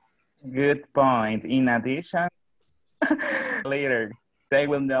 later, they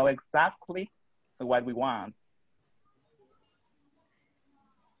will know exactly what we want.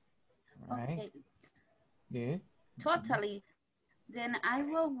 Right. Okay. Good. Totally. Then I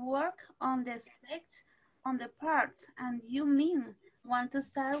will work on the sketch on the parts, and you mean want to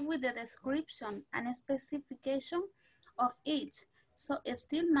start with the description and specification of each. So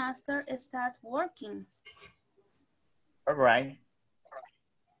Steel Master start working. All right.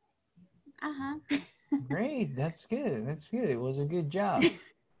 Great, that's good. It was a good job.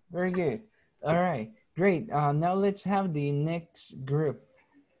 Very good. All right, great. Now let's have the next group.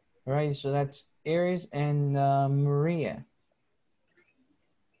 All right, so that's Aries and Maria.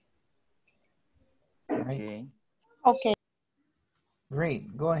 Right. Okay.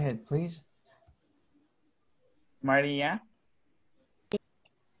 Great, go ahead, please. Maria?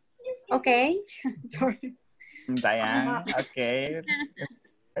 Okay, sorry. Diane, okay.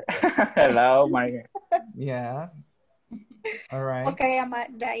 Hello, Maria. Yeah. All right. Okay, I'm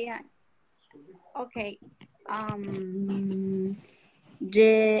Diane. Okay.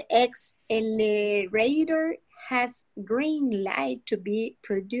 The accelerator has green light to be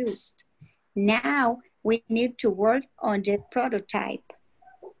produced. Now we need to work on the prototype.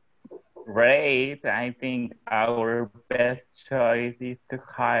 Great. I think our best choice is to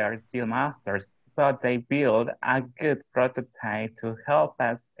hire steel masters so they build a good prototype to help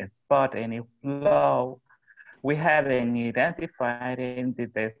us spot any flaw we haven't identified in the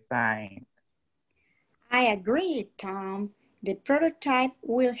design. I agree, Tom. The prototype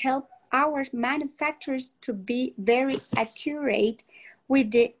will help our manufacturers to be very accurate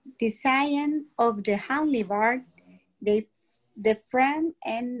with the design of the handlebar, the frame,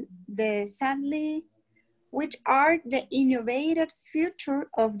 and the saddle, which are the innovative future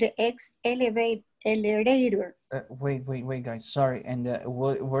of the accelerator. Wait, guys. Sorry. And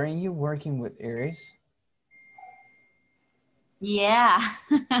weren't you working with Iris? Yeah.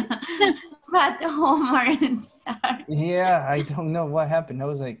 But Homer started. Yeah, I don't know what happened. I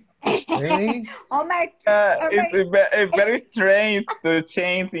was like, really? Omar, It's very strange to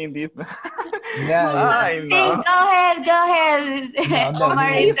change in this. Yeah. I know. Go ahead. No,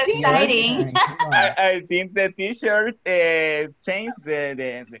 Omar is exciting. I think the teacher changed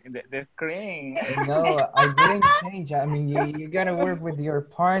the screen. No, I didn't change. I mean, you gotta work with your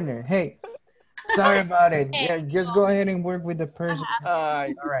partner. Hey, sorry about it. Yeah, just go ahead and work with the person.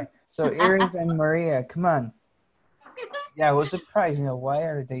 All right. So Iris and Maria, come on. Yeah, I was surprised. You know, why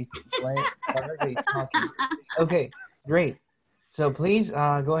are they talking? Okay, great. So please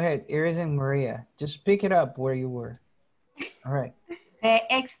go ahead, Iris and Maria. Just pick it up where you were. All right.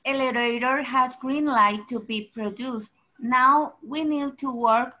 The accelerator has green light to be produced. Now we need to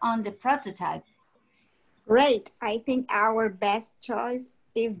work on the prototype. Great. I think our best choice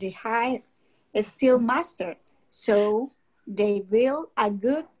is to hire a steel master. So they build a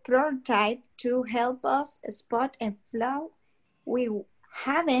good prototype to help us spot a flaw we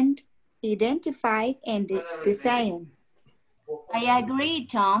haven't identified in the design. I agree,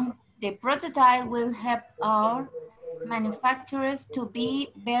 Tom. The prototype will help our manufacturers to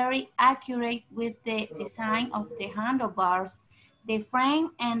be very accurate with the design of the handlebars, the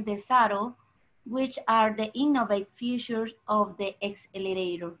frame, and the saddle, which are the innovative features of the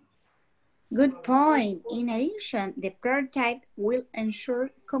accelerator. Good point. In addition, the prototype will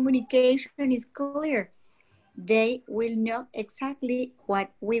ensure communication is clear. They will know exactly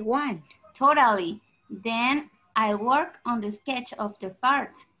what we want. Totally. Then I'll work on the sketch of the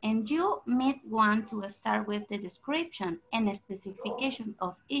parts, and you might want to start with the description and the specification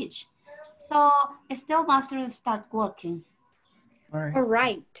of each. So still master start working. All right. All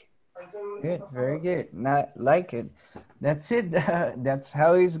right. Good, very good. Not like it. That's it. That's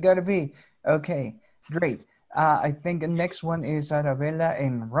how it's gotta be. Okay, great. I think the next one is Arabella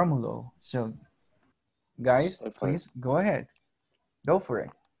and Romulo. So, guys, please go ahead. Go for it.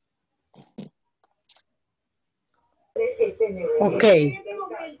 Okay.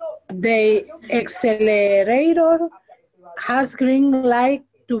 The accelerator has green light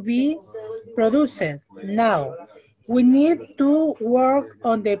to be produced. Now, we need to work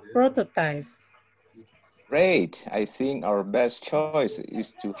on the prototype. Great. I think our best choice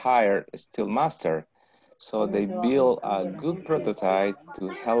is to hire a steel master so they build a good prototype to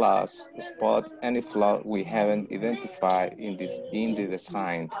help us spot any flaw we haven't identified in the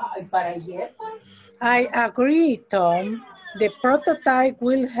design. I agree, Tom. The prototype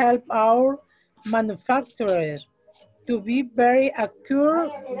will help our manufacturers to be very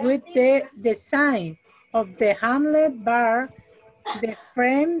accurate with the design of the handlebar, the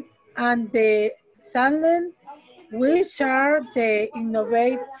frame, and the saddle, which are the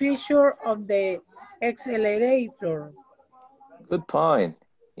innovative feature of the accelerator. Good point.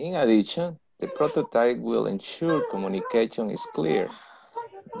 In addition, the prototype will ensure communication is clear.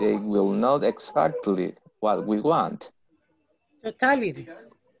 They will know exactly what we want. Totality.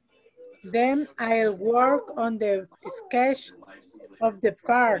 Then I'll work on the sketch of the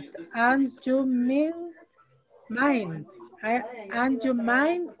part and you might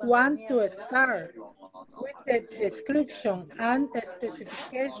want to start with the description and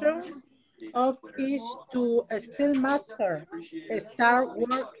specification of each to still master start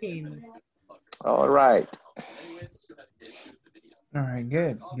working. All right. All right,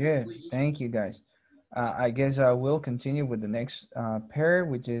 good, good. Thank you, guys. I guess we'll continue with the next pair,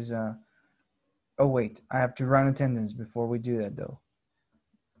 which is, oh wait, I have to run attendance before we do that though.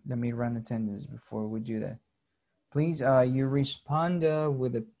 Let me run attendance before we do that. Please, you respond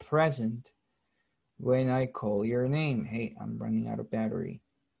with a present when I call your name. Hey, I'm running out of battery.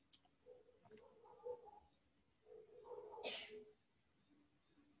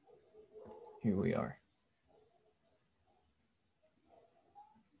 Here we are.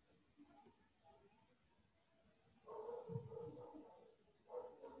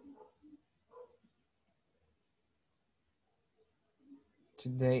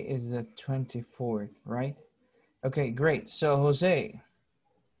 Today is the 24th, right? Okay, great. So, Jose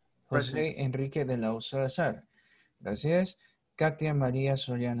Present. Enrique de la O Salazar. Gracias. Katia María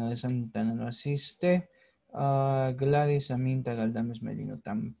Soriano de Santana no asiste. Gladys Aminta Galdames Merino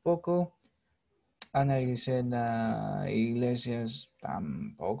tampoco. Ana Gisela Iglesias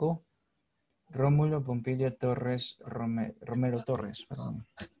tampoco. Rómulo Pompilio Torres Romero Torres, perdón.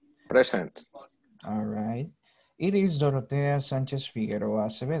 Present. All right. Iris Dorotea Sánchez Figueroa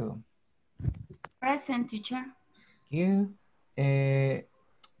Acevedo. Present, teacher. Thank you.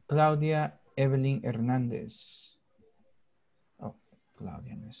 Claudia Evelyn Hernández. Oh,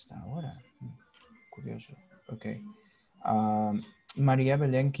 Claudia no está ahora. Curioso. Ok. María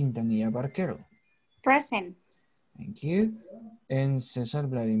Belén Quintanilla Barquero. Present. Thank you. En César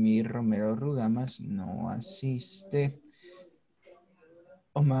Vladimir Romero Rugamas no asiste.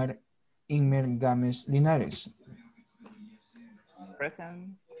 Omar Inmer Gámez Linares.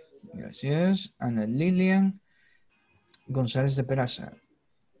 Present. Gracias. Ana Lilian González de Peraza.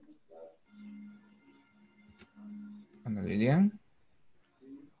 Ana Lilian.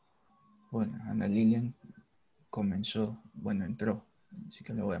 Bueno, Ana Lilian comenzó, bueno, entró, así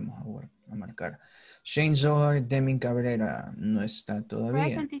que lo vamos a marcar. Shane Zohar Deming Cabrera no está todavía.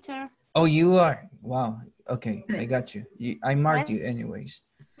 Present, teacher. Oh, you are. Wow. Okay, I got you. I marked you anyways.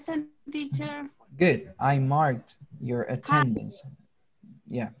 Present, teacher. Good. I marked your attendance.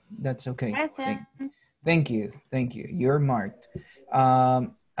 Yeah, that's okay. Present. Thank you. Thank you. You're marked.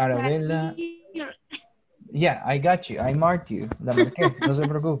 Arabella. Here. Yeah, I got you. I marked you. La marqué. No se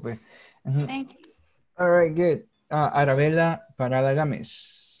preocupe. Thank you. All right, good. Arabella Parada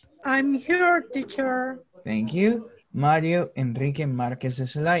Gámez. I'm here, teacher. Thank you. Mario Enrique Márquez de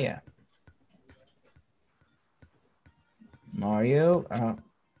Celaya. Mario,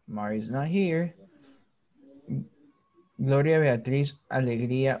 Mario's not here. Gloria Beatriz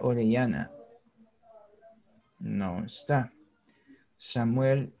Alegría Orellana. No está.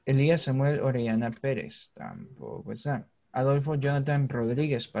 Elías Samuel Orellana Pérez. Tampoco está. Adolfo Jonathan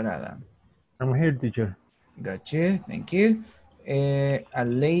Rodríguez Parada. I'm here, teacher. Got you. Thank you.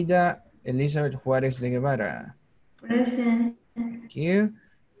 Aleida Elizabeth Juárez de Guevara. Present. Thank you.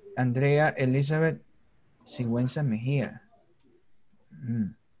 Andrea Elizabeth Sigüenza Mejía.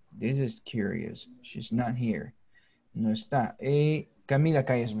 This is curious. She's not here. No está. Camila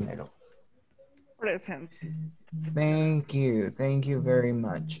Calles Minero. Present. Thank you. Thank you very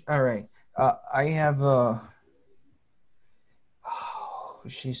much. All right. I have a... Oh,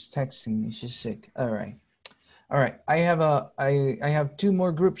 she's texting me. She's sick. All right. All right. I have two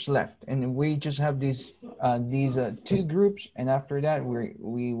more groups left, and we just have these two groups, and after that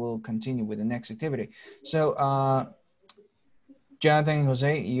we will continue with the next activity. So Jonathan and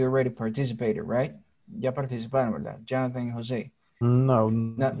Jose, you already participated, right? Ya participaron, ¿verdad? Jonathan and Jose. No.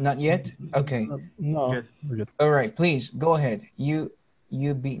 Not yet? Okay. No. Good. All right, please go ahead. You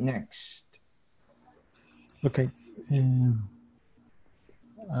be next. Okay.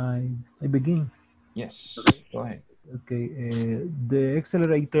 I begin. Yes, go ahead. Okay. The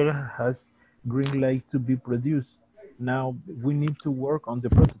accelerator has green light to be produced. Now we need to work on the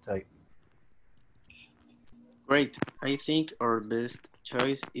prototype. Great. I think our best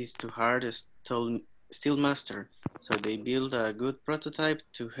choice is to hire a steel master, so they build a good prototype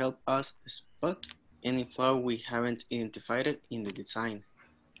to help us spot any flaw we haven't identified in the design.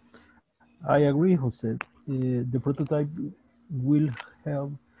 I agree, Jose. The prototype will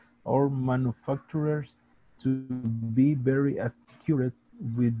help our manufacturers to be very accurate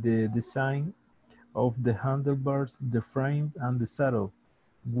with the design of the handlebars, the frame, and the saddle,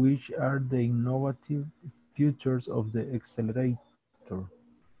 which are the innovative features of the accelerator.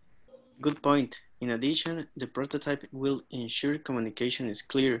 Good point. In addition, the prototype will ensure communication is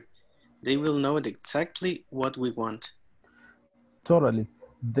clear. They will know exactly what we want. Totally.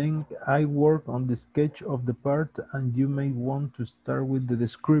 Then I work on the sketch of the part, and you may want to start with the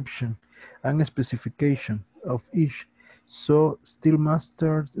description and specification of each. So Steel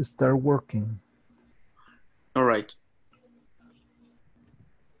Masters start working. All right.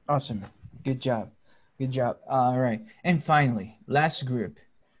 Awesome. Good job. Good job. All right. And finally, last group.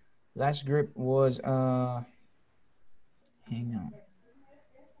 Last group was hang on.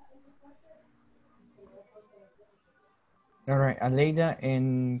 All right, Aleida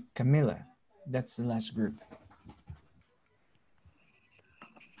and Camila. That's the last group.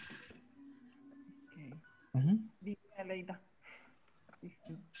 Okay. Mhm. Dime, Aleida.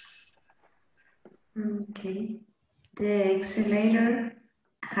 Okay. The accelerator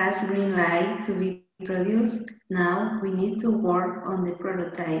has green light to be produced. Now we need to work on the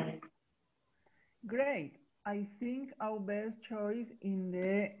prototype. Great. I think our best choice in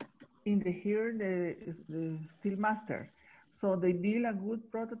the here is the Steel Master. So they build a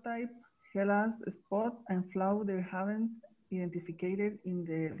good prototype, help us spot and flaw they haven't identified in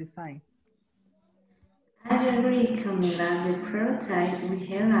the design. I agree, Camila. The prototype will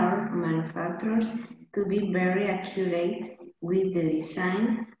help our manufacturers to be very accurate with the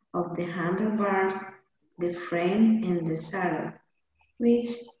design of the handlebars, the frame, and the saddle, which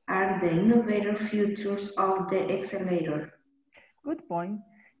are the innovative features of the accelerator. Good point.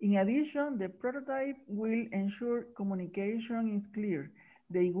 In addition, the prototype will ensure communication is clear.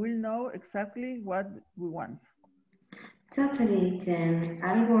 They will know exactly what we want. Totally, then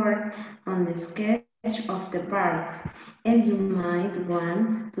I'll work on the sketch of the parts, and you might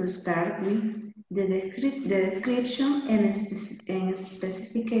want to start with the description and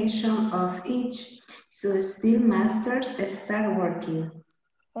specification of each, so Steel Masters start working.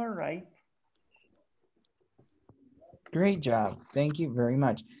 All right. Great job. Thank you very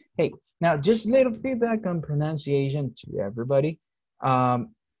much. Hey, now just little feedback on pronunciation to everybody.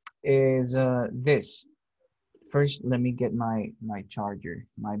 Um, is this. First, let me get my charger,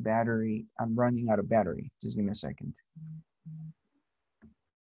 my battery. I'm running out of battery. Just give me a second.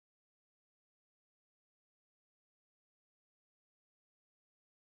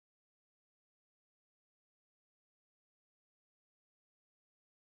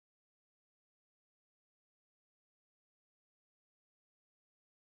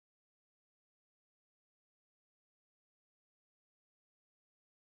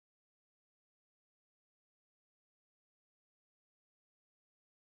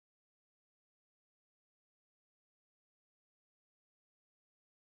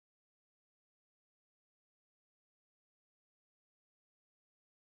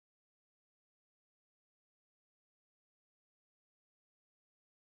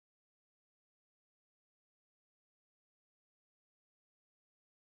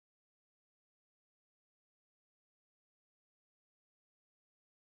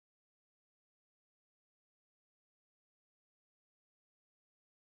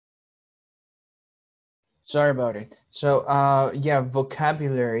 Sorry about it. So, yeah,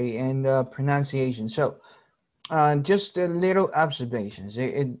 vocabulary and pronunciation. So, just a little observations.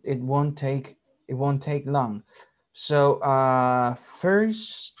 It won't take long. So,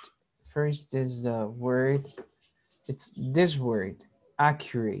 first is the word. It's this word,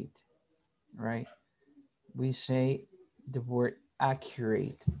 accurate, right? We say the word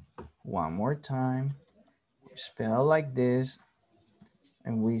accurate one more time. Spell like this,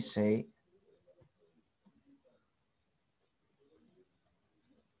 and we say,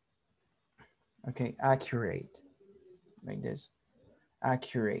 okay, accurate, like this.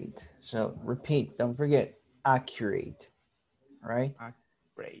 Accurate. So repeat, don't forget, accurate, right?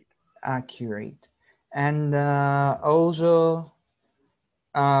 Great. Accurate. And also,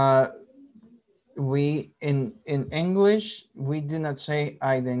 uh, we in English, we do not say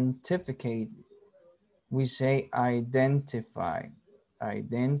identificate. We say identify.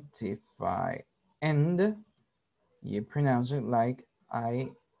 Identify. And you pronounce it like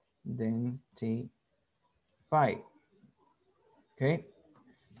identify. Okay?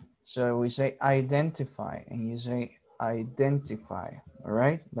 So we say identify and you say identify, all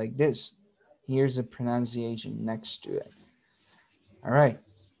right? Like this. Here's the pronunciation next to it. All right.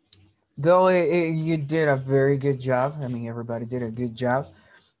 Though you did a very good job. I mean, everybody did a good job.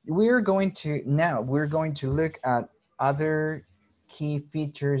 We're going to look at other key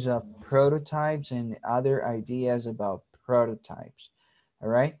features of prototypes and other ideas about prototypes. All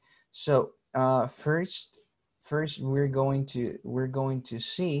right. So first we're going to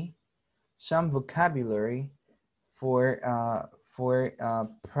see some vocabulary for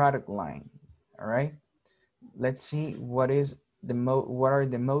product line. All right. Let's see what are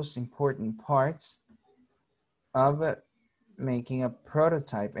the most important parts of making a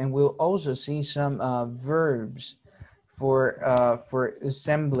prototype, and we'll also see some verbs for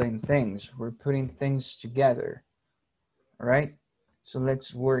assembling things. We're putting things together. All right. So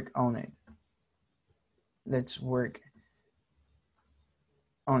let's work on it. Let's work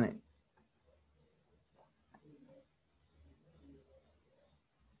on it.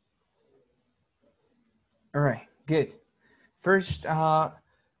 All right. Good. First,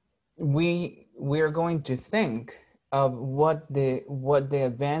 we are going to think what the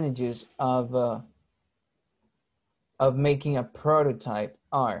advantages of making a prototype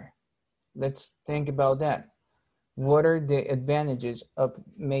are. Let's think about that. What are the advantages of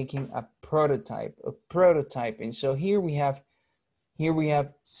making a prototype, of prototyping? So here we have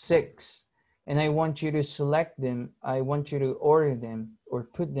 6, and I want you to select them. I want you to order them or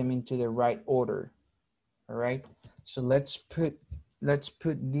put them into the right order. All right. So let's put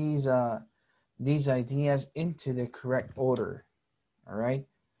these ideas into the correct order. All right.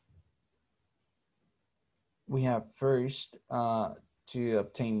 We have first to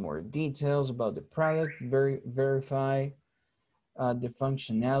obtain more details about the product, verify the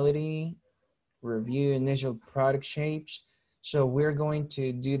functionality, review initial product shapes. So we're going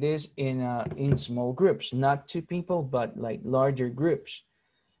to do this in small groups, not 2 people, but like larger groups.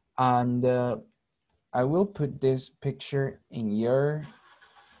 And I will put this picture in your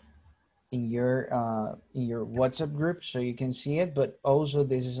WhatsApp group so you can see it. But also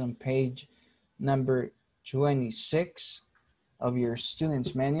this is on page number 26 of your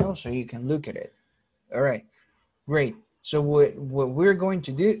student's manual, so you can look at it. All right, great. So what we're going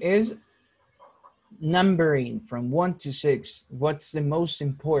to do is numbering from 1 to 6. What's the most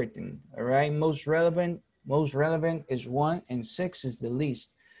important? All right, most relevant is 1, and 6 is the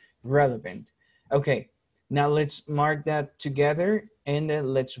least relevant. Okay, now let's mark that together, and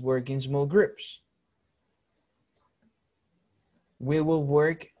let's work in small groups. We will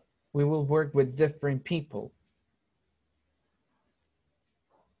work with different people.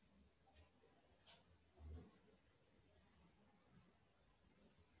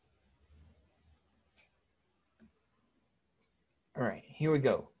 All right, here we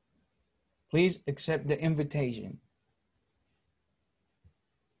go. Please accept the invitation.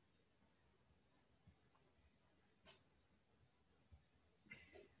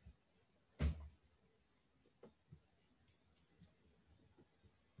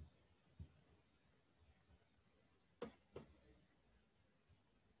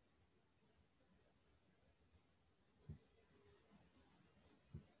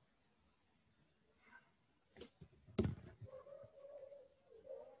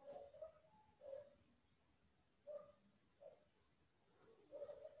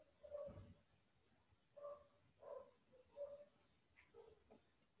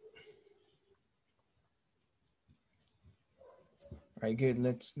 All right, good.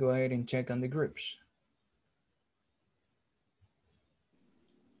 Let's go ahead and check on the groups.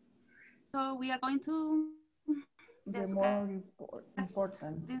 So we are going to The more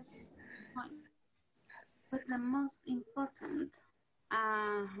important. This but the most important.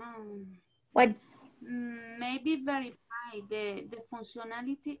 What? Maybe verify the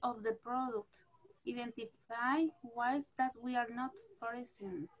functionality of the product. Identify ways that we are not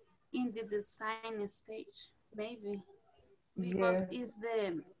present in the design stage, maybe. Because Yes.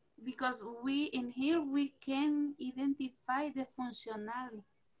 because we in here we can identify the functionality,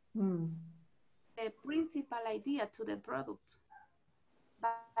 the principal idea to the product.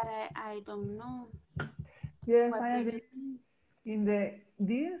 But I don't know. Yes, I agree. In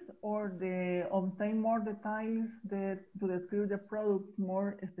this or the obtain more details to describe the product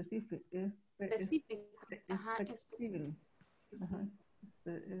more specifically.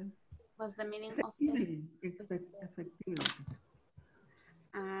 What's the meaning of effectively?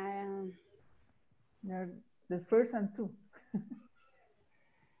 The first and 2.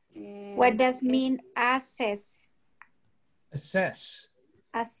 What does mean assess? Assess.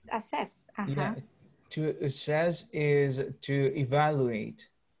 Assess. Yeah. To assess is to evaluate.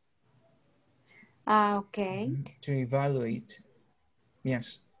 Okay. To evaluate.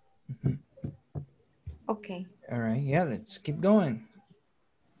 Yes. Okay. All right. Yeah, let's keep going.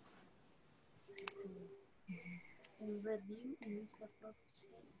 Review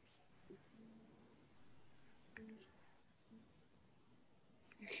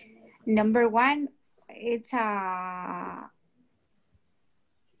Number 1, it's the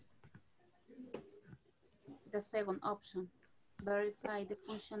second option. Verify the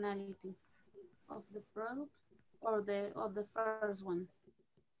functionality of the product or the first one.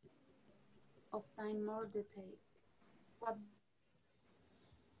 Obtain more detail. What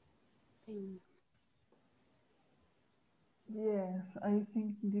thing? Yes, I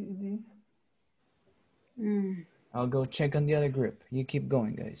think this. I'll go check on the other group. You keep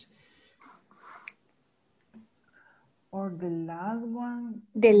going, guys. Or the last one.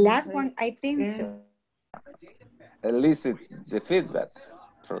 The last one, I think so. Elicit the feedback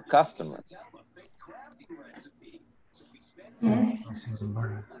for customers. Yes.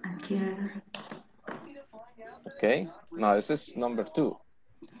 Okay, no, this is number 2.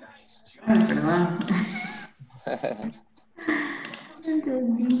 Perdón.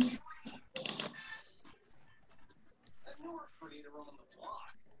 Entendí.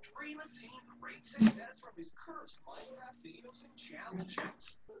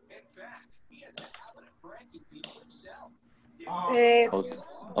 O-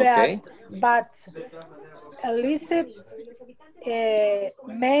 But, Okay. but illicit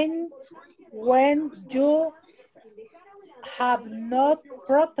mean when you have not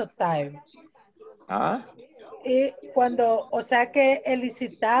prototype. Ah, Y cuando, o sea que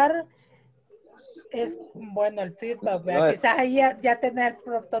elicitar es, bueno, el feedback, ¿vea? no, Quizás ahí ya tener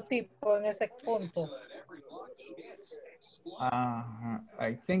prototipo en ese punto.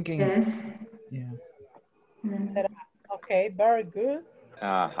 I thinking, Yes. yeah. ¿Será? Okay, very good.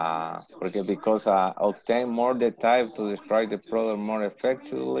 Porque because obtain more detail to describe the product more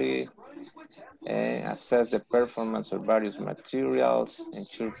effectively and assess the performance of various materials,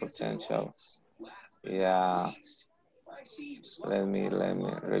 ensure potential. Yeah. Let me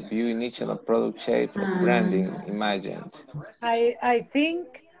review initial product shape of branding imagined. I think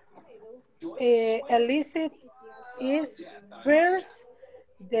illicit is first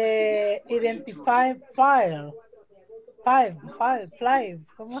the identify file.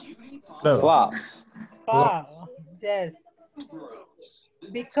 ¿Cómo? Claro. Flaws. File, yes.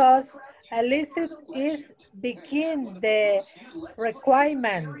 Because illicit is begin the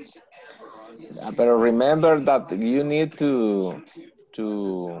requirement. But remember that you need to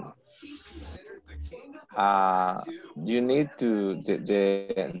uh, you need to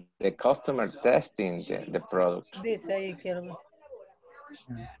the customer testing the product. Dice ahí que,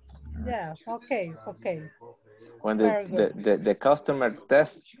 yeah, okay. When Very good. the customer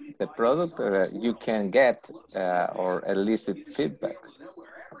tests the product, you can get or elicit feedback.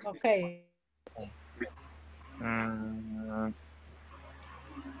 Okay.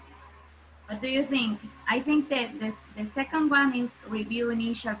 What do you think? I think that the second one is review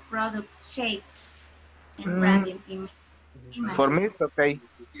initial product shapes and branding images. For me, it's okay.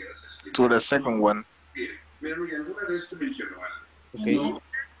 To the second one.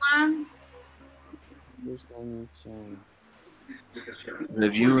 And the first one,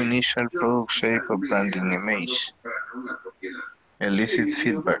 Review initial product shape of branding image. Elicit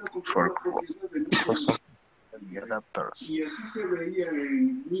feedback for custom adapters.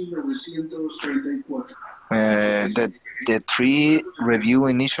 The three review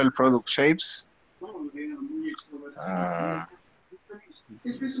initial product shapes.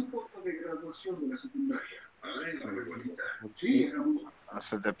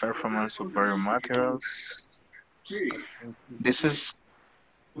 Assess the performance of various materials. This is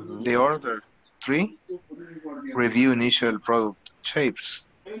the order. 3. Review initial product shapes.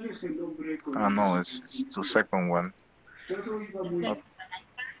 No, it's the second one. the second one.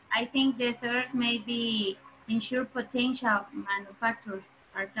 I think the third may be ensure potential manufacturers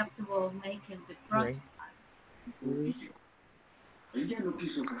are capable making the product.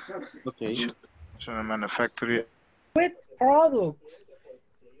 Okay. Manufacturer. With products,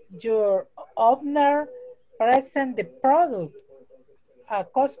 your owner present the product a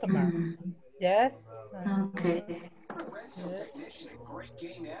customer. Yes. Okay.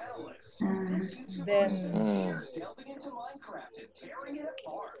 Then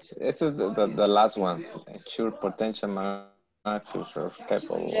This is the last one. Ensure potential manufacturers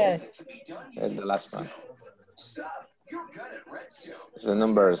capable. yes. It's the last one. It's the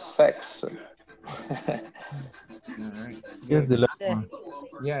number 6. All right. Yes, Good. the last one.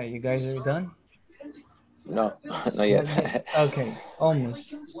 Yeah, you guys are done? No, not yet. Okay,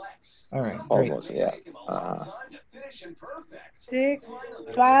 almost. All right, great. Almost, yeah. 6,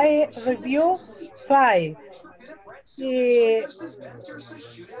 5, review 5.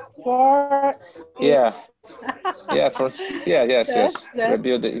 4 is Yeah, yeah, yes.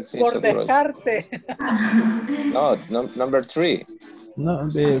 Review the por initial product. descarte. No, number 3. No,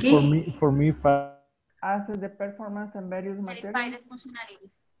 Okay. for me, five. Assess the performance and various Verify materials. the functionality.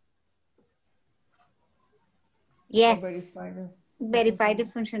 Yes. Verify Verify the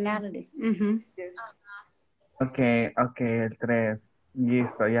functionality. Mhm. Yes. Ok, el 3.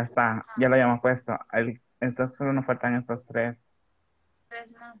 Listo, ya está. Ya lo habíamos puesto. Entonces solo nos faltan estos 3.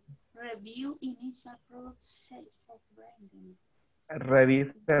 First one, review initial product shape of branding.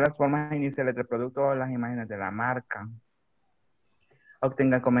 Revise las formas iniciales del producto o las imágenes de la marca.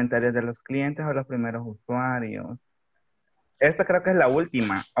 Obtenga comentarios de los clientes o los primeros usuarios. Esta creo que es la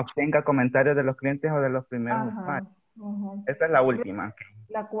última. Obtenga comentarios de los clientes o de los primeros usuarios. Esta es la última.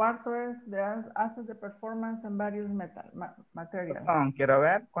 La cuarta es assess the performance en varios materiales. Quiero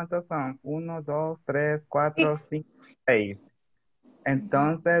ver cuántos son. 1, 2, 3, 4, 5, 6.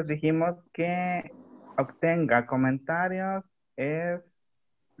 Entonces dijimos que obtenga comentarios es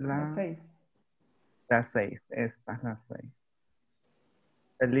La 6. la 6. Esta es la 6.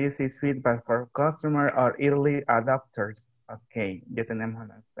 Elicit feedback for customer or early adopters. Ok, ya tenemos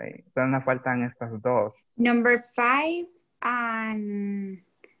las 6. Pero nos faltan estas dos. Number 5 and...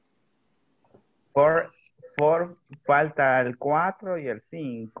 Por falta el 4 y el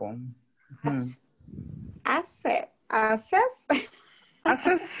 5. Access. Access? Yes.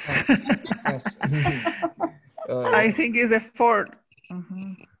 I think it's the 4th.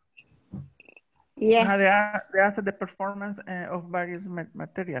 Yes. They after the performance of various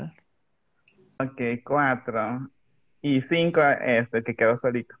materials. Ok, 4. Y 5 este que quedó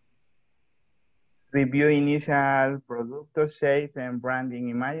solito. Review initial producto, shapes and branding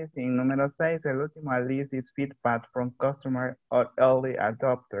images. Y número 6, el último, elicit feedback from customer or early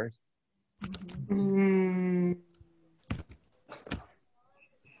adopters.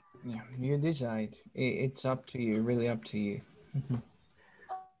 Yeah, you decide. It's up to you, really up to you.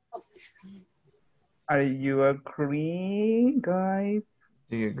 Are you agree, guys?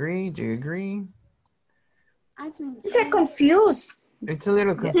 Do you agree? Do you agree? It's a confused. It's a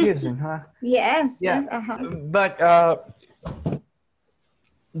little confusing, huh? Yes, Yeah. yes. But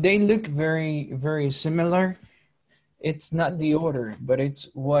they look very, very similar. It's not the order, but it's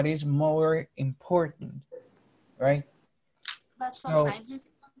what is more important, right? But sometimes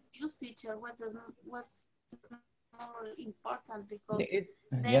it's confused, teacher. What's more important because they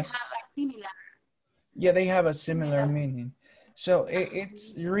have a similar. Yeah, they have a similar meaning. So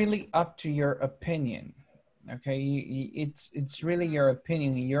it's really up to your opinion. Okay, it's really your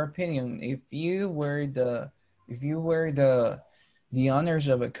opinion. In your opinion, if you were the owners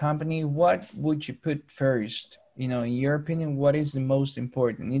of a company, what would you put first? You know, in your opinion, what is the most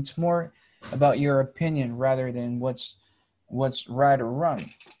important? It's more about your opinion rather than what's right or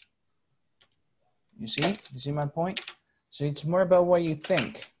wrong. You see my point? So it's more about what you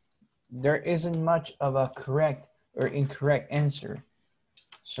think. There isn't much of a correct or incorrect answer.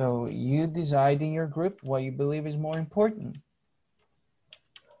 So you decide in your group what you believe is more important,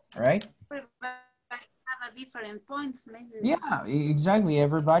 right? Have a different points, maybe. Yeah, exactly.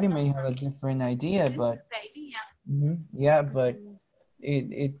 Everybody may have a different idea, but yeah, but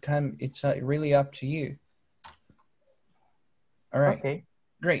it's really up to you. All right. Okay.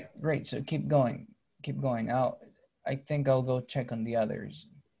 Great. So keep going. I think I'll go check on the others.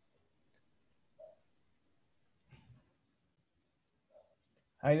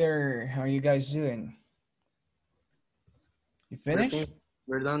 Hi there. How are you guys doing? You finished?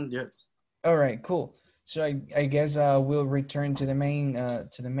 We're done. Yes. All right. Cool. So I guess we'll return to the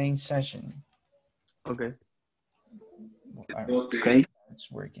main session. Okay. Right. Okay.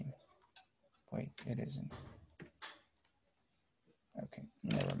 It's working. Wait, it isn't. Okay.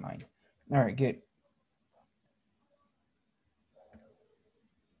 Never mind. All right. Good.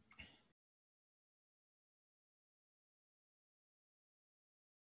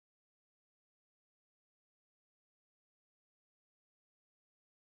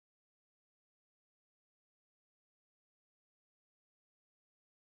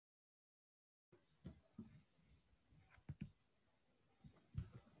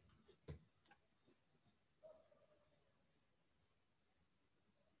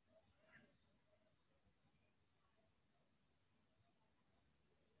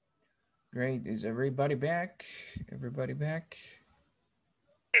 Great. Is everybody back? Everybody back?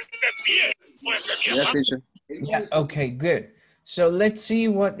 Yes, teacher. Yeah. Okay. Good. So let's see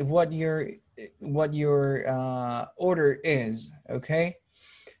what your order is. Okay.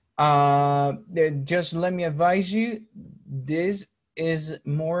 Just let me advise you. This is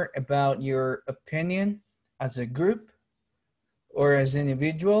more about your opinion as a group or as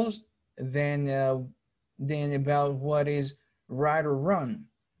individuals than about what is right or wrong.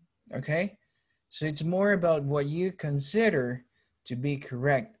 Okay. So it's more about what you consider to be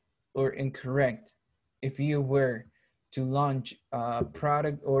correct or incorrect if you were to launch a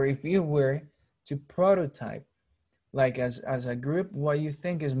product or if you were to prototype, like as a group, what you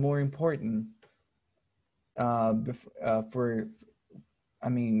think is more important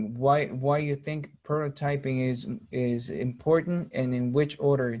why you think prototyping is important and in which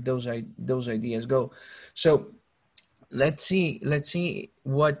order those ideas go. So let's see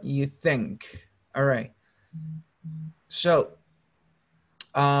what you think. All right. So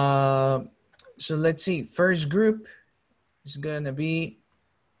let's see. First group is gonna be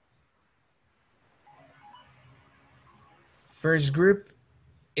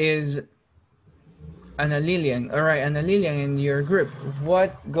Ana Lilian. All right, Ana Lilian, in your group,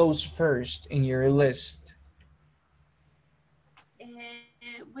 what goes first in your list? We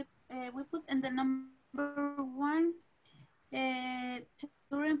put in the number one,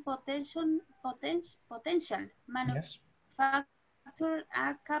 Turing potential Yes. manufacturers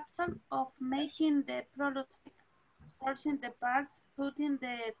are capable of making the prototype, sourcing the parts, putting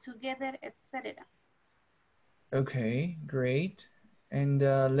the together, etc. Okay, great. And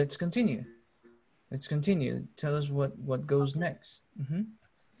let's continue. Let's continue. Tell us what goes Okay. next. Mm-hmm.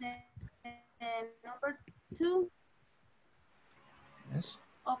 Number two, Yes.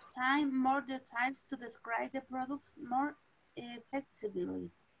 of time, more details to describe the product more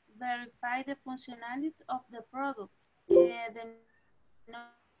effectively. Verify the functionality of the product. The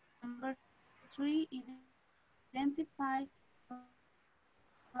number three, identify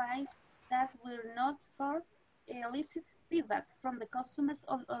price that will not for elicit feedback from the customers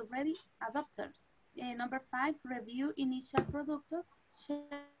or already adopters. Number five, review initial product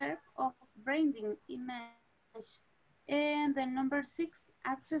share of branding image. And the number six,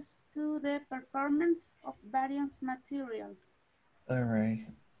 access to the performance of various materials. All right.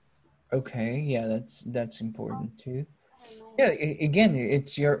 Okay. Yeah, that's important too. Yeah. Again,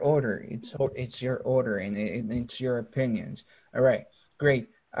 it's your order. It's your order, and it's your opinions. All right. Great.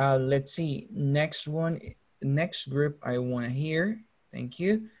 Let's see. Next one. Next group I want to hear. Thank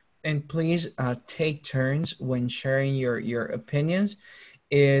you. And please take turns when sharing your opinions.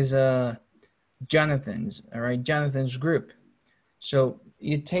 Is Jonathan's. All right, Jonathan's group. So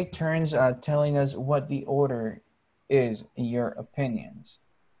you take turns telling us what the order is in your opinions.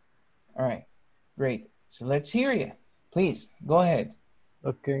 All right, great. So let's hear you. Please, go ahead.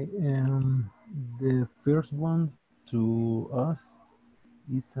 Okay, the first one to us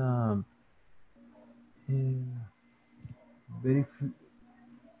is verify,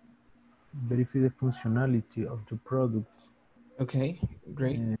 verify the functionality of the product. Okay,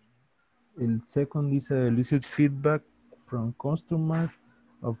 great. El second is elicit feedback from customers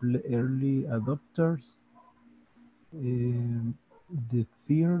of early adopters. The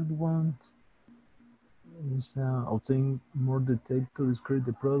third one is obtain more detail to describe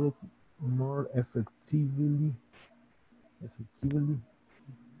the product more effectively.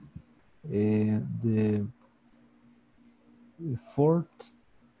 The fourth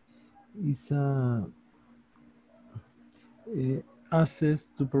is access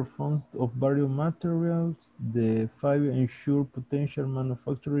to performance of various materials. The five ensure potential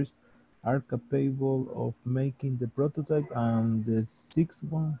manufacturers are capable of making the prototype, and the sixth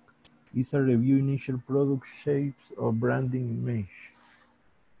one is a review initial product shapes or branding image.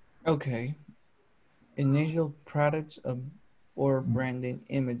 Okay, initial products of or branding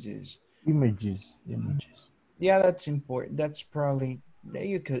images. Images. Yeah, that's important. That's probably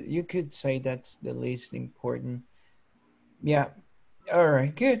you could say that's the least important. Yeah. All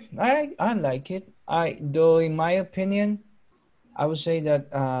right, good. I like it. Though in my opinion, I would say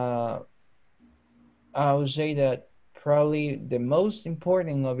that probably the most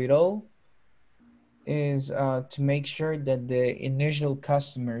important of it all is to make sure that the initial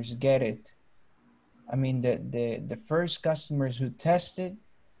customers get it. I mean, the first customers who test it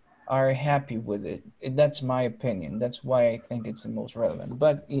are happy with it. That's my opinion. That's why I think it's the most relevant.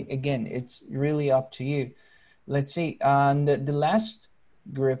 But again, it's really up to you. Let's see. And the last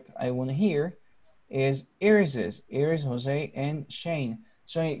group I want to hear is Iris, Jose, and Shane.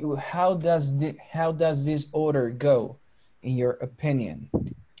 So how does this order go, in your opinion?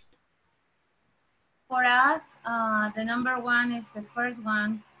 For us, the number one is the first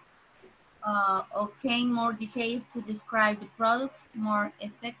one, obtain more details to describe the product more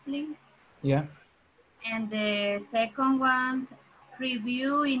effectively. Yeah. And the second one,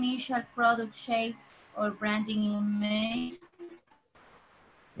 review initial product shapes or branding image.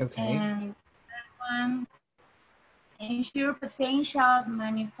 Okay. And third one, ensure potential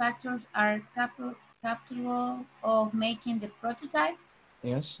manufacturers are capable of making the prototype.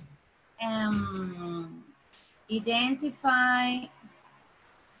 Yes. Identify,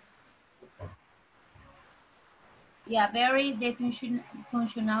 vary the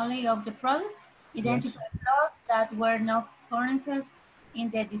functionality of the product. Yes. Identify flaws that were not forensic in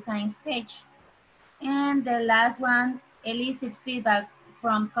the design stage. And the last one, elicit feedback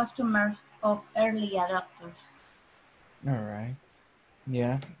from customers of early adopters. All right.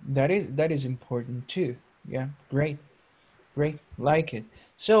 Yeah, that is important too. Yeah, great. Great. Like it.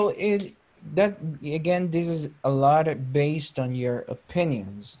 So that again, this is a lot based on your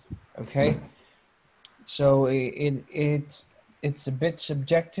opinions. Okay. So it's a bit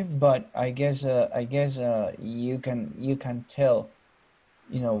subjective, but I guess you can tell,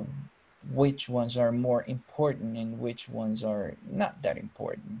 you know, which ones are more important and which ones are not that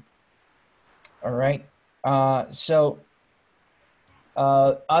important. All right. So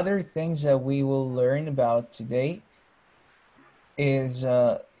Other things that we will learn about today is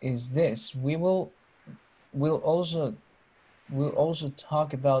this. We'll also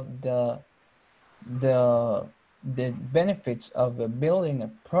talk about the benefits of building a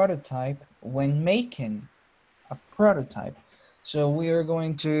prototype when making a prototype. So we are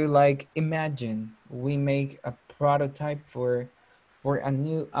going to like imagine we make a prototype for a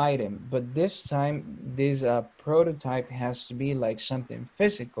new item, but this time this prototype has to be like something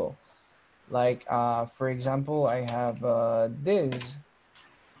physical. Like for example, I have this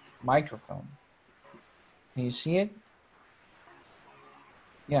microphone. Can you see it?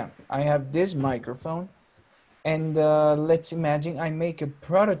 Yeah, I have this microphone, and let's imagine I make a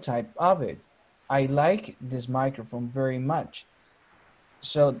prototype of it. I like this microphone very much.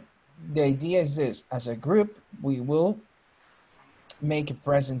 So the idea is this: as a group, we will make a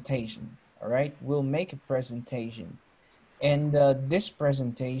presentation. All right, we'll make a presentation, and this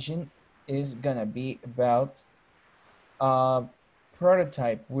presentation is gonna be about a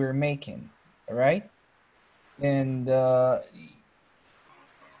prototype we're making. All right, and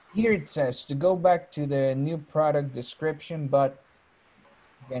here it says to go back to the new product description, but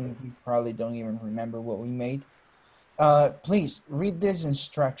again, we probably don't even remember what we made. Please read this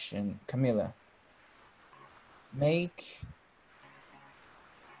instruction, Camila. Make.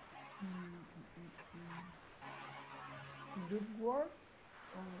 Group work?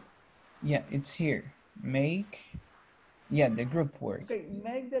 Or... Yeah, it's here. Make. Yeah, the group work. Okay,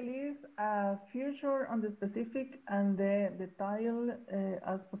 make the list feature on the specific and the detail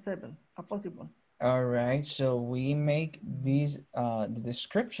as possible. All right, so we make these the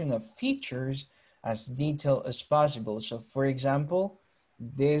description of features as detailed as possible. So for example,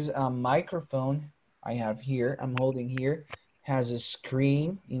 this microphone I have here, I'm holding here, has a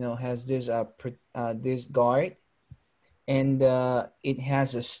screen, you know, has this this guard, and it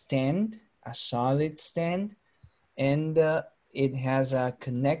has a stand, a solid stand, and it has a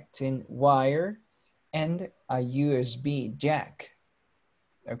connecting wire and a USB jack.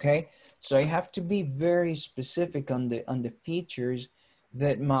 Okay, so I have to be very specific on the features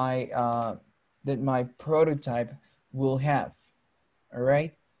that my prototype will have. All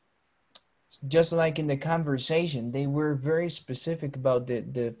right, just like in the conversation, they were very specific about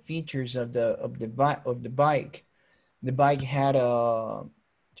the features of the bike. The bike had a.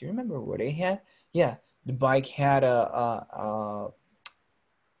 Do you remember what it had? Yeah, the bike had a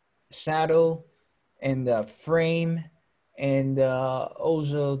saddle and the frame, and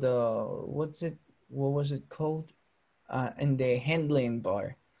also what was it called? And the handling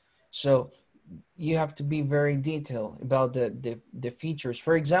bar. So you have to be very detailed about the features.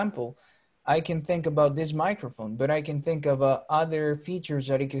 For example, I can think about this microphone, but I can think of other features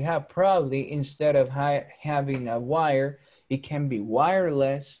that it could have. Probably instead of having a wire, it can be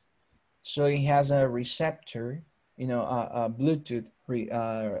wireless. So it has a receptor, you know, a Bluetooth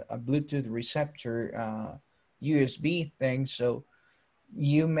receptor, USB thing. So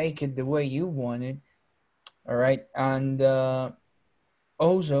you make it the way you want it. All right. And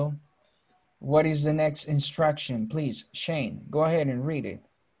also, what is the next instruction? Please, Shane, go ahead and read it.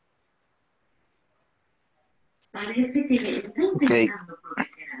 Okay.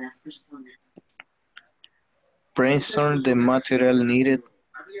 Brainstorm the material needed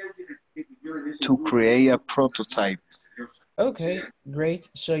to create a prototype. Okay, great.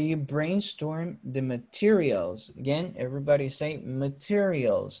 So you brainstorm the materials. Again, everybody say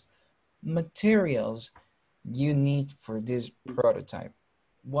materials. Materials you need for this prototype.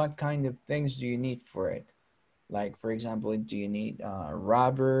 What kind of things do you need for it? Like, for example, do you need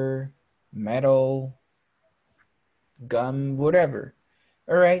rubber, metal, gum, whatever?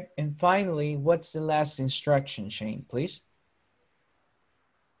 All right, and finally, what's the last instruction, Shane, please?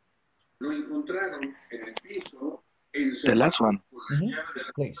 The last one.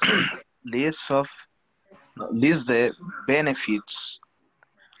 Please. List the benefits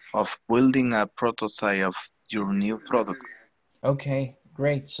of building a prototype of your new product. Okay,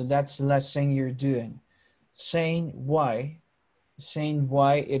 great. So that's the last thing you're doing. Saying why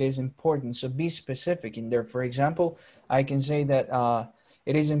it is important. So be specific in there. For example, I can say that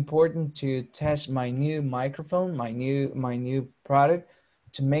it is important to test my new microphone, my new product,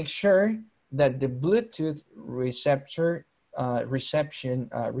 to make sure that the Bluetooth receptor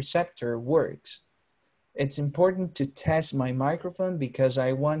works. It's important to test my microphone because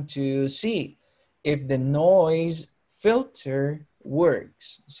I want to see if the noise filter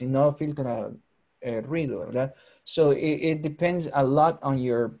works. Si no filtra ruido, ¿verdad? So it depends a lot on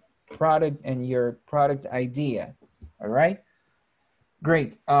your product and your product idea. All right.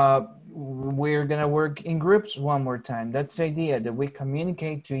 Great. We're gonna work in groups one more time. That's the idea, that we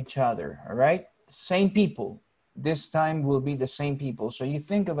communicate to each other, all right? Same people. This time will be the same people. So you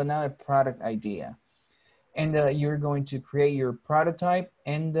think of another product idea, and you're going to create your prototype,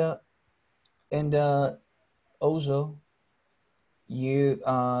 and also you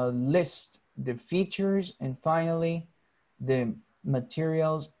list the features and finally the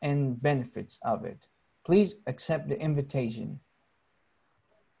materials and benefits of it. Please accept the invitation.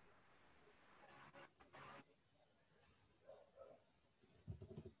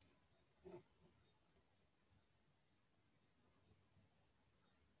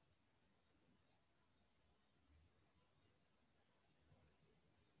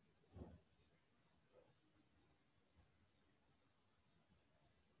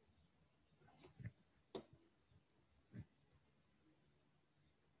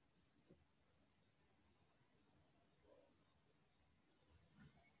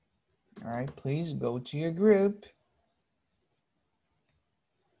 All right, please go to your group.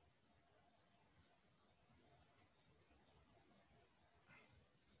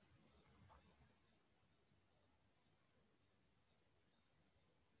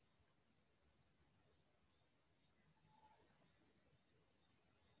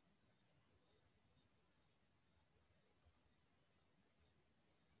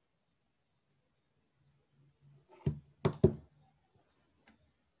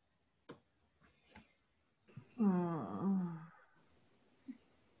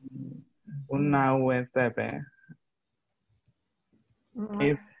 Una USB.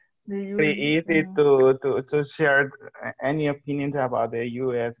 It's The pretty easy to share any opinions about the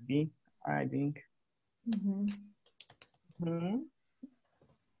USB, I think.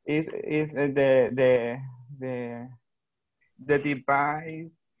 Is the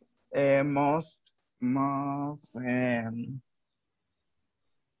device most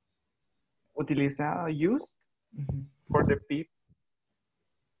utilizado, used for the people.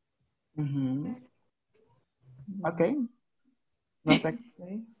 Ok. No sé.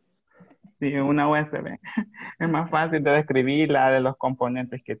 Sí, una USB. Es más fácil de describirla, de los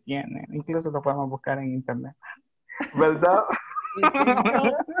componentes que tiene. Incluso lo podemos buscar en internet. ¿Verdad?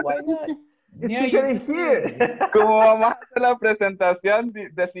 Why not? Yeah, here. Como vamos a hacer la presentación,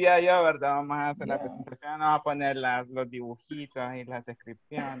 decía yo, ¿verdad? Vamos a hacer la presentación, vamos a poner los dibujitos y las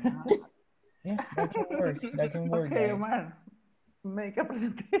descripciones. Yeah, that can work. That can work. Okay, guys. Omar, make a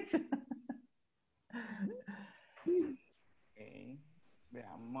presentation. Okay.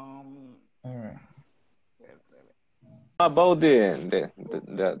 Veamos. All right. About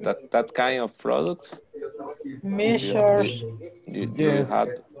that kind of product? Measures. Do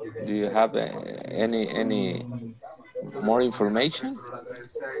you have any more information?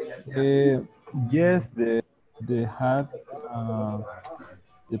 Yes, the hat,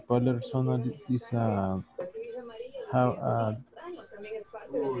 the polar sonal is have a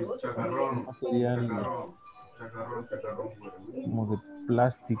material como de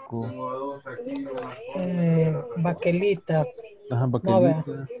plástico. Baquelita. Ajá,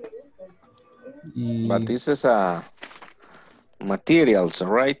 baquelita. But this is a materials,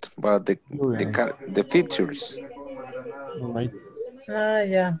 right? But the features. Right.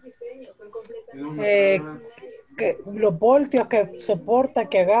 Ya. Los voltios que soporta,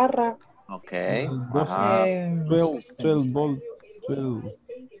 que agarra. Okay. 12 volt. 12.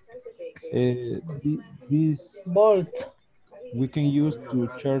 This volt we can use to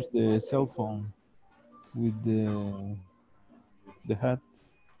charge the cell phone with the hat.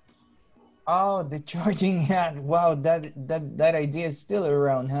 Oh, the charging hat. Wow, that idea is still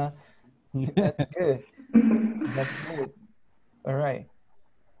around, huh? That's good. That's good. All right.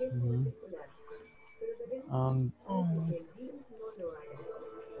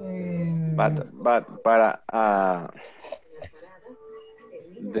 But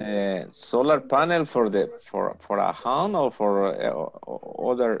the solar panel for a home or for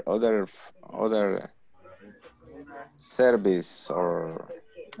other service or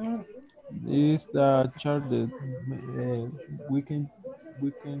Is the charge we can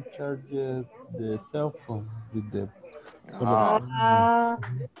charge the cell phone with the solar panel.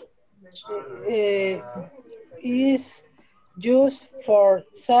 Is used for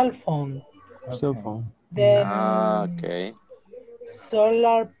cell phone. Cell phone. Then okay.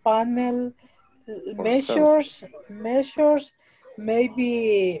 Solar panel measures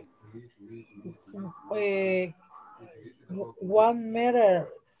maybe 1 meter.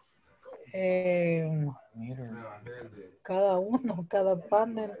 Cada uno, cada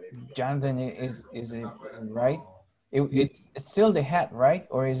panel. Jonathan, is it right? It's still the hat, right?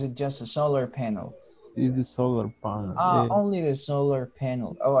 Or is it just a solar panel? is the solar panel. Only the solar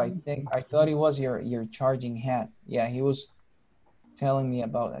panel. Oh, I thought it was your charging hat. Yeah, he was telling me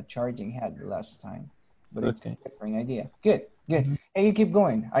about a charging hat last time, but it's Okay. a different idea. Good, good. Hey, you keep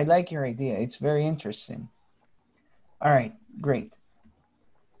going. I like your idea. It's very interesting. All right, great.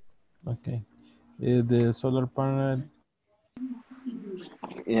 Okay. The solar panel.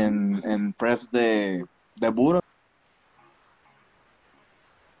 And press the button.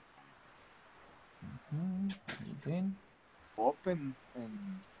 Good. Open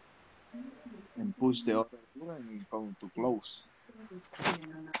and push the other button and come to close.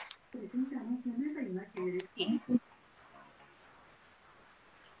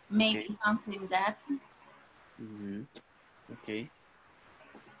 Maybe something that. Okay.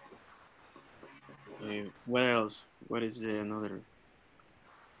 What else? What is another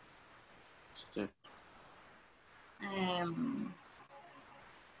step?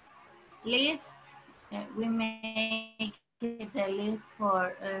 List. We make the list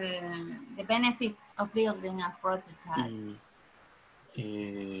for the benefits of building a prototype.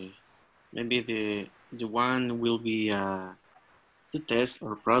 Maybe the one will be to test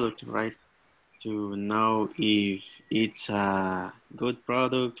our product, right? To know if it's a good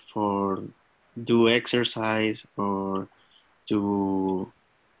product for do exercise or to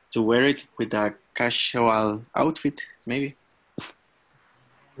wear it with a casual outfit, maybe.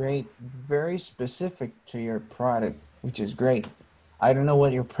 Great. Very specific to your product, which is great. I don't know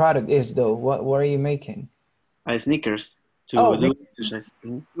what your product is though. What are you making? Sneakers to do exercise.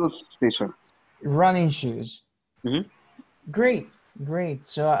 T-shirts. Running shoes. Great, great.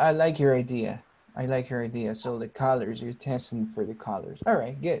 So I like your idea. I like your idea. So the colors, you're testing for the colors. All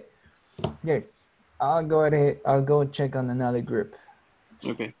right, good, good. I'll go ahead. I'll go check on another group.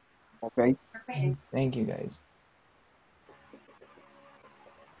 Okay. Okay. Thank you, guys.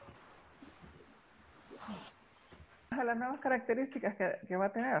 Las nuevas características que va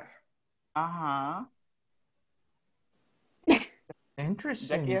a tener. Ajá.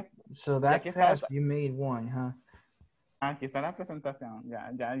 Interesting. So that fast you made one, huh? Aquí está la presentación.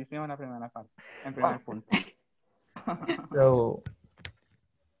 Ya hicimos la primera parte. El primer punto. So,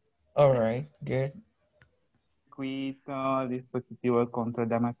 all right, good. Circuito, dispositivo de control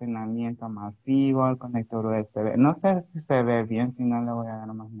de almacenamiento masivo, el conector USB. No sé si se ve bien, si no le voy a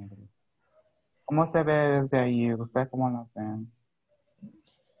dar más negro. ¿Cómo se ve desde ahí? ¿Ustedes cómo lo ven?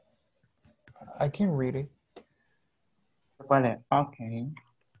 I can read it. ¿Cuál es? Ok.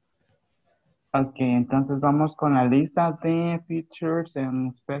 Ok, entonces vamos con la lista de features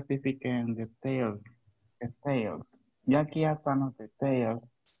and specific and details. Y aquí ya están los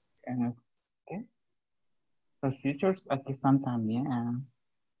details. ¿Qué? Los features aquí están también.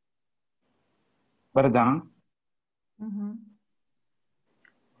 ¿Verdad?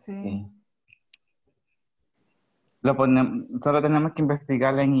 Sí. Solo tenemos que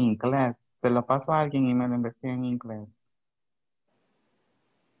investigar en inglés. Te lo paso a alguien y me lo investiga en inglés.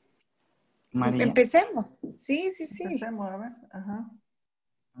 María. Empecemos. Sí. Empecemos, a ver. Ajá.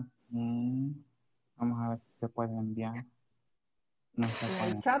 Vamos a ver si se puede enviar. No se En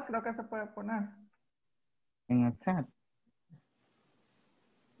puede. el chat creo que se puede poner. En el chat.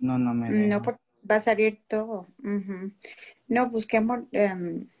 No me deja. No, porque va a salir todo. No, busquemos.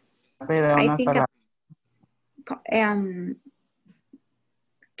 I think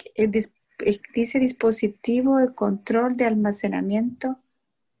dice dispositivo de control de almacenamiento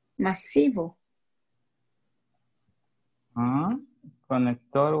masivo.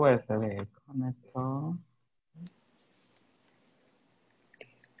 Conector USB. Conector.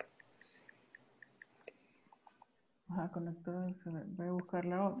 Ajá, conector. Voy a buscar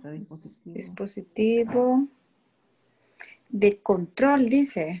la otra. Dispositivo de control,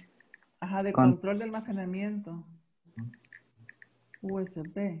 dice. Ajá, de control de almacenamiento.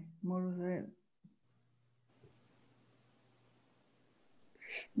 USB.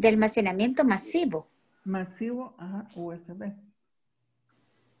 De almacenamiento masivo. Masivo, ajá, USB.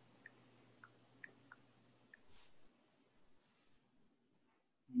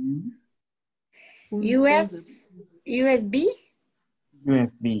 USB?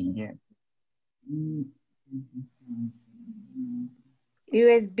 USB, yes.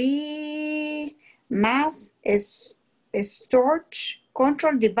 USB más storage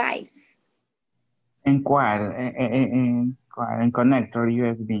control device. ¿En cuál? ¿En conector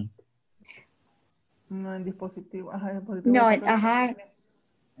USB? No, en dispositivo. Ajá, dispositivo. No, ajá.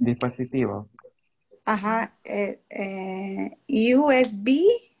 Dispositivo. Ajá. USB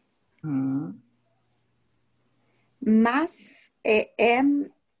más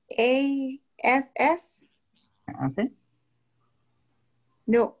MASS. ¿Así?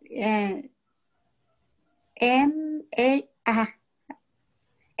 No, Ajá.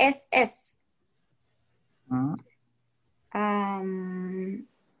 SS.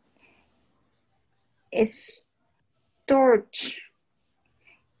 Storage.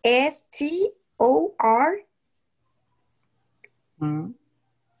 STOR.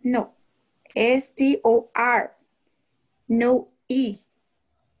 No. STOR. No E.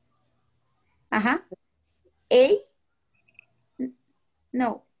 Ajá. A.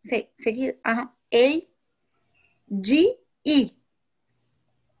 No. Seguido. Ajá. AGE.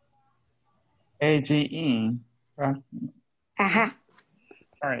 AGE. Ajá.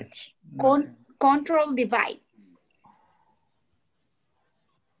 Storage. Control device.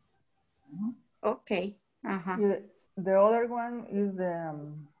 Okay. Uh-huh. The other one is the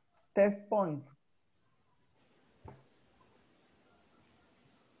test point.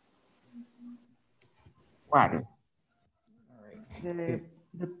 What? The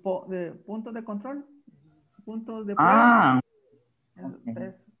punto de control. Punto de prueba.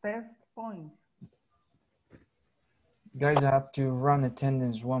 Okay. Test point. Guys, I have to run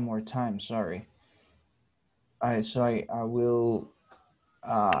attendance one more time. Sorry. I will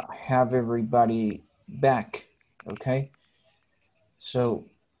have everybody back. Okay. So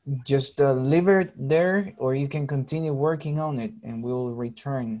just leave it there, or you can continue working on it, and we'll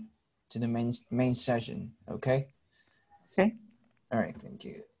return to the main session. Okay. Okay. All right. Thank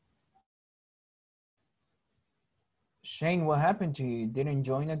you. Shane, what happened to you? You didn't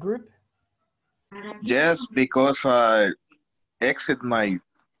join a group? Yes, because I exit my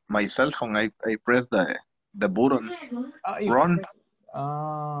cell phone. I press the button. Run.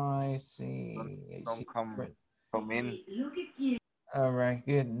 I see. Don't come in. All right,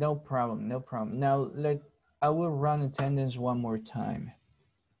 good. No problem. No problem. Now I will run attendance one more time.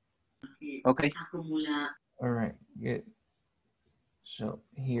 Okay. All right, good. So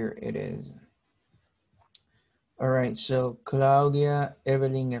here it is. All right, so Claudia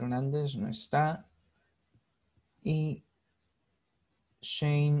Evelyn Hernández no está. Y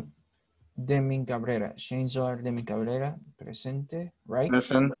Shane Deming Cabrera. Shane Zohar Deming Cabrera, presente, right?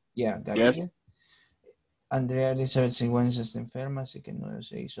 Present. Yeah, got Yes. you. Andrea Elizabeth Sigüenza está enferma, así que no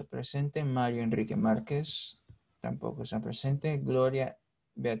se hizo presente. Mario Enrique Márquez tampoco está presente. Gloria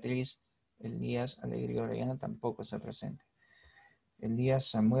Beatriz Elías Alegría Orellana tampoco está presente. Elías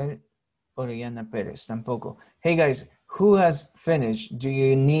Samuel Orellana Pérez tampoco. Hey guys, who has finished? Do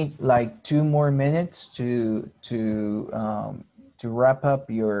you need like 2 more minutes to wrap up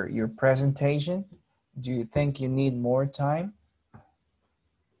your presentation? Do you think you need more time?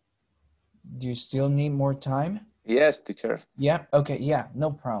 Do you still need more time? Yes, teacher. Yeah. Okay. Yeah.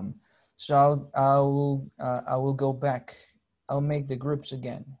 No problem. So I will go back. I'll make the groups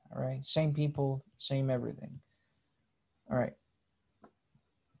again. All right. Same people, same everything. All right.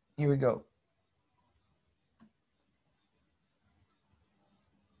 Here we go.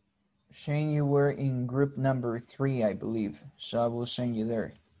 Shane, you were in group number 3, I believe. So I will send you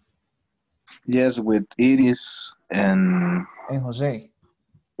there. Yes, with Iris and Jose.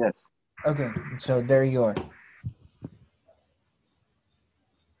 Yes. Okay. So there you are.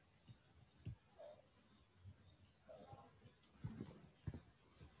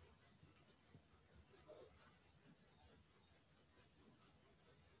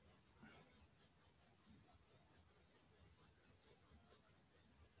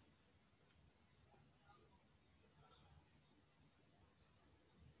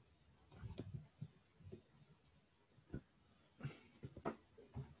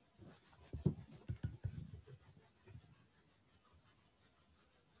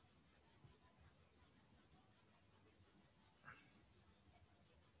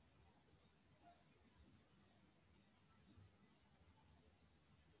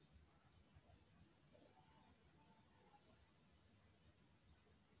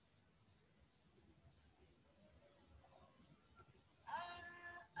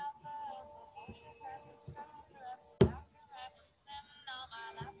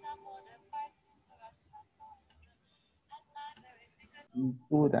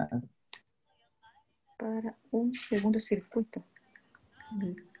 Para un segundo circuito.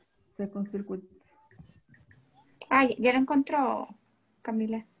 Second circuit. Ah, ya lo encontró,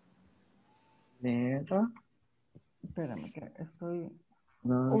 Camila. Espérame, que estoy...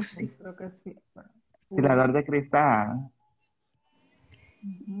 Sí. Creo que sí. Oscilador de cristal.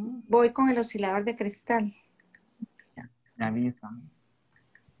 Voy con el oscilador de cristal. Me avisan.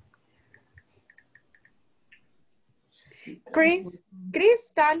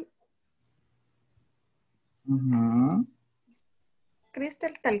 Cristal.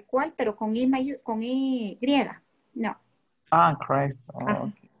 Cristal tal cual, pero con I griega. No. Ah, crystal.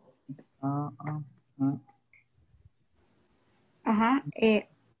 Okay. Ajá.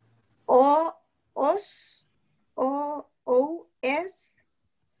 O-O-S,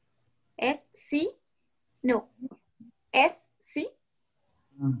 S-C, no, S-C,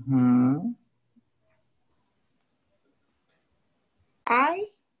 Ujú, I,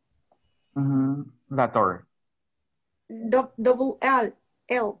 ujú. La torre. double L,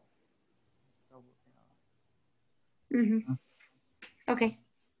 L. Ujú. Ok.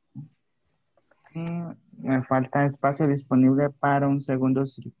 Y me falta espacio disponible para un segundo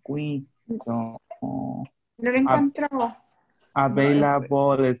circuito. No lo A- encontró.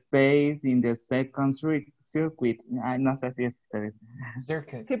 Available space in the second circuit. Ay, no sé si es ustedes.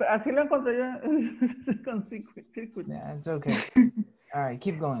 Circuit. Sí, pero así lo encontré yo con circuit. Yeah, it's okay. All right,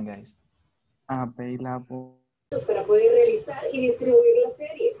 keep going, guys. Available. Para poder realizar y distribuir la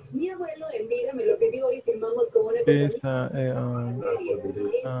serie. Mi abuelo en vida me lo pidió y firmamos con una Es compañía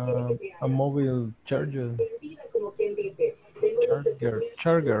a mobile charger. en vida, como quien dice. Tengo los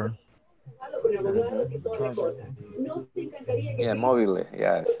Charger. con abogados y Mhm. toda la cosa. Nos encantaría que Yeah, siguiera mobile.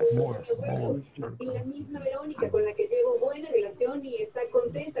 Yes, yes, yes, yes. Mobile y charger. la misma Verónica con la que llevo buena relación y está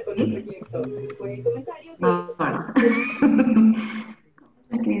contenta con el proyecto. Fue el comentario que...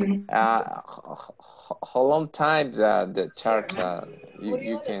 How long time the charge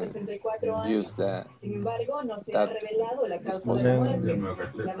you can use Sin embargo, no se ha that revelado la this causa de la muscle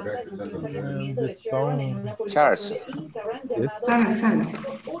muerte. La banda anunció el fallecimiento de The Sharon en song una publicación charge? de Instagram yes, llamado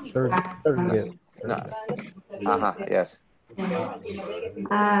Momento Único. No, target. no. La banda Yes. que navegue sin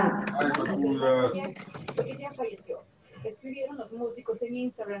antes del más allá, porque ya falleció. Escribieron los músicos en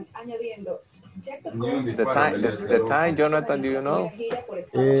Instagram añadiendo Jack the The time, Jonathan, do you know? gira por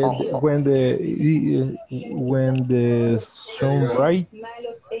Estados Unidos. When the sunrise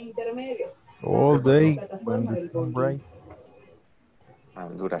Malos e intermedios. all day when the sunrise.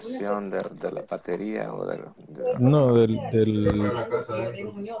 Duración de la batería o No,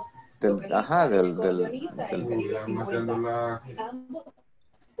 ajá, Ambos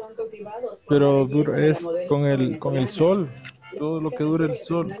son cautivados por la pero belleza dura de la es modelo con el sol. Todo lo que dura el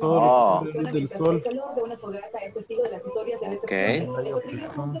sol, todo lo que Oh, dura la luz del sol. El calor de una fogata es testigo de las historias de este okay. pueblo. El trío,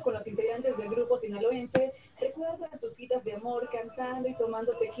 junto con los integrantes del grupo sinaloense, recuerdan sus citas de amor cantando y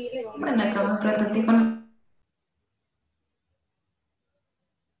tomando tequila en un Bueno, acá un prototipo.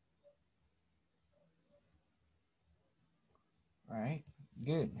 All right,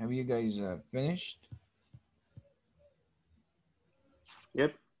 good. Have you guys finished?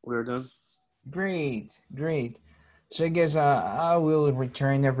 Yep, we're done. Great, great. So I guess I will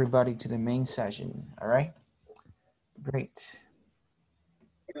return everybody to the main session. All right, great.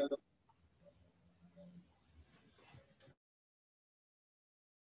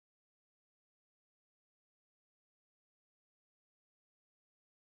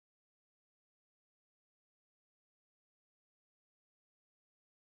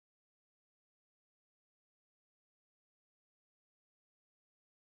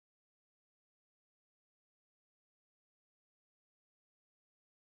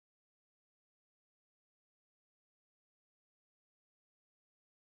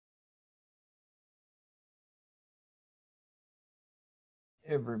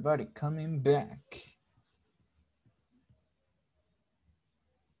 Everybody coming back.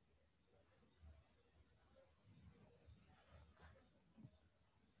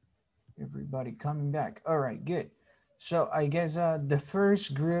 Everybody coming back. All right, good. So I guess the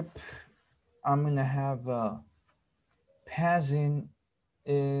first group I'm gonna have passing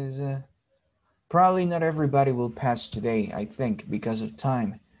is probably not everybody will pass today, I think, because of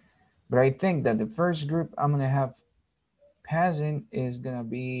time. But I think that the first group I'm gonna have passing is gonna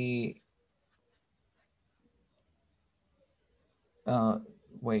be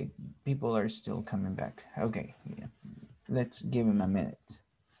wait, people are still coming back. Okay, yeah. Let's give him a minute.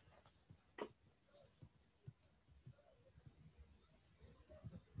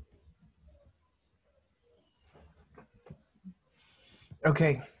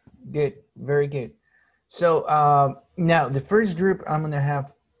 Okay, good, very good. So now the first group I'm gonna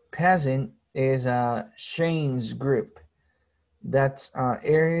have passing is Shane's group. That's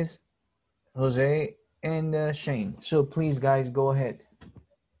Aries, Jose, and Shane. So please, guys, go ahead.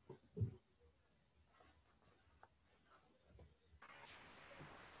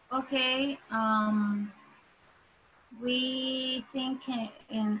 Okay, we think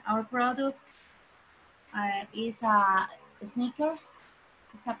in our product is a sneakers,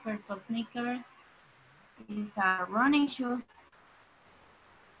 it's a pair of sneakers, it's a running shoe,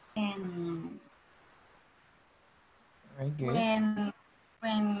 and Very good.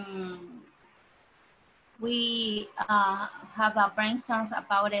 when we have a brainstorm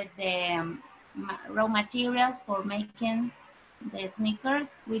about it, the raw materials for making the sneakers.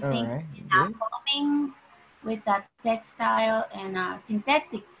 We All think right, in good. foaming with a textile and a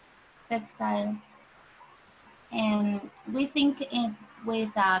synthetic textile. And we think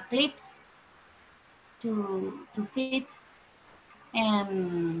with clips to fit,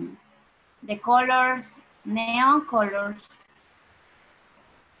 and the colors, neon colors.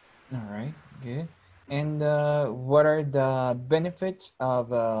 All right, good. And what are the benefits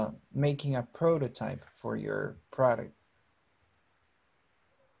of making a prototype for your product?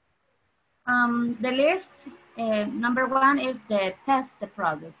 The list, number one is the test the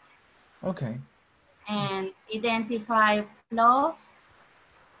product Okay. and identify flaws,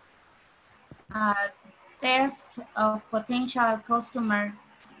 test of potential customers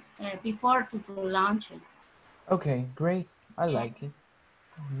before to launch it. Okay, great. I like it.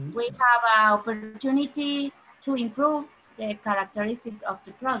 Mhm. We have an opportunity to improve the characteristic of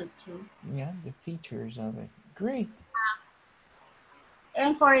the product too. Yeah, the features of it. Great.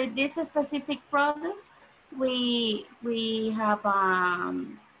 And for this specific product, we have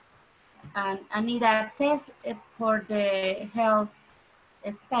I need a test for the health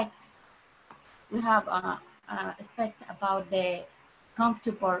aspect. We have aspects about the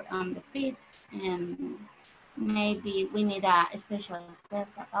comfortable on the fits, and maybe we need a special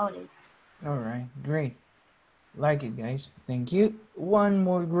test about it. All right, great. Like it, guys. Thank you. One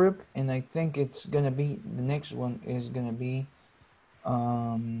more group, and I think it's gonna be the next one is gonna be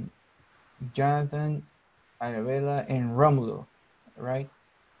um, Jonathan, Arabella, and Romulo, right?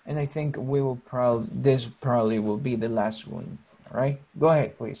 And I think we will this probably will be the last one. All right, go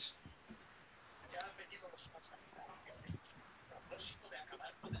ahead, please.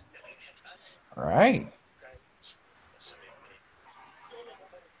 All right.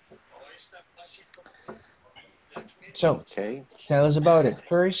 So Okay. tell us about it.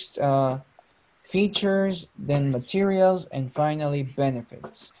 First, features, then materials, and finally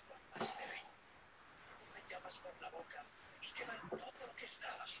benefits.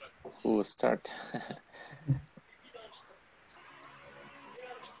 Who will start?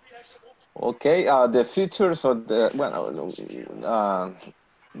 Okay. The features of the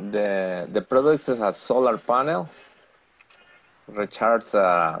the products is a solar panel, recharge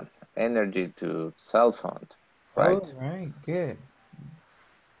energy to cell phone, All right? right, good.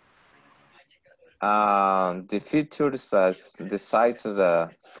 The features as the size is a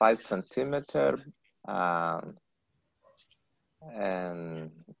 5 centimeter um,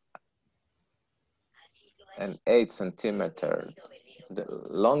 and 8 centimeter, the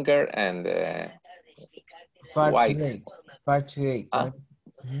longer and 5 to 8. wide. 5 to 8, Uh, right?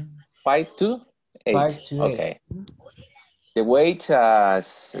 Mhm. 5 to 8. 5 to 8. Okay. The weight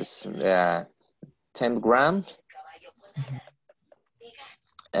is 10 grams,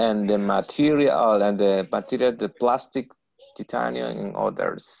 and the material the plastic, titanium, and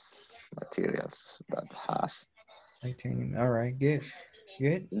others materials that has. Titanium. All right, good.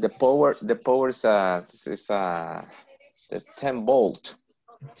 Good. The power is the 10 volt.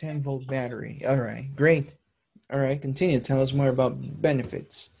 10-volt battery. All right, great. All right, continue. Tell us more about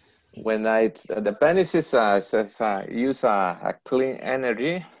benefits. When the benefits use a clean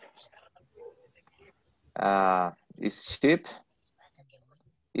energy, it's cheap,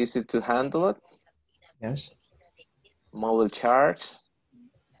 easy to handle it, Yes. mobile charge,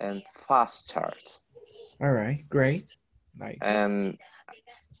 and fast charge. All right, great. Like it. And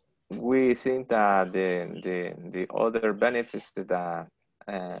we think that the other benefits that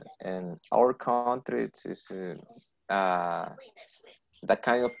in our country is that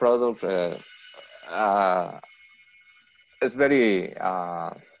kind of product is very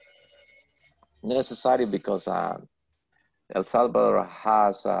necessary because El Salvador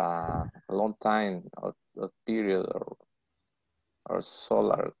has a long time of period or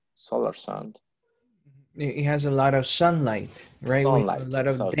solar sun. It has a lot of sunlight, right? We have a Sunlight. lot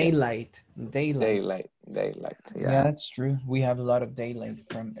of So yeah, daylight. Daylight. daylight. Yeah, Yeah. that's true. We have a lot of daylight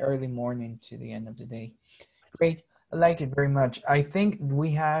from early morning to the end of the day. Great. I like it very much. I think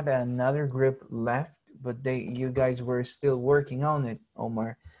we had another group left, but you guys were still working on it,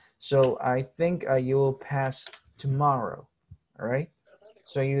 Omar. So I think you will pass tomorrow. All right.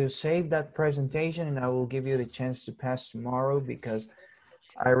 So you save that presentation and I will give you the chance to pass tomorrow because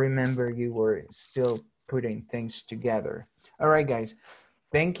I remember you were still putting things together. All right, guys.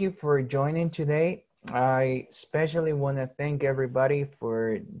 Thank you for joining today. I especially want to thank everybody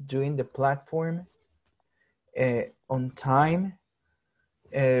for doing the platform on time.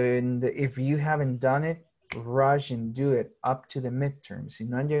 And if you haven't done it, rush and do it up to the midterm. Si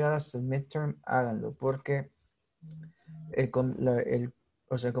no han llegado hasta el midterm, háganlo porque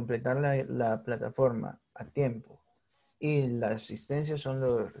o sea, completar la plataforma a tiempo y la asistencia son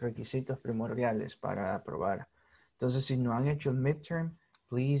los requisitos primordiales para aprobar. Entonces, si no han hecho el midterm,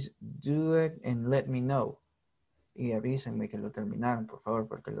 please do it and let me know. Y avísenme que lo terminaron, por favor,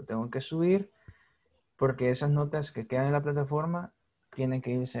 porque lo tengo que subir, porque esas notas que quedan en la plataforma tienen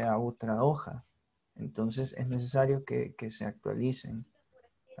que irse a otra hoja. Entonces, es necesario que se actualicen.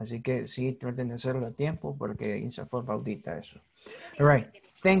 Así que sí, traten de hacerlo a tiempo, porque INSAFORP audita eso. All right.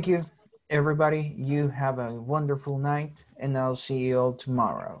 Thank you, everybody. You have a wonderful night, and I'll see you all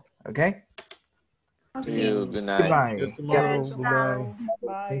tomorrow. Okay? See you. Good night. Goodbye. See you tomorrow. Goodbye.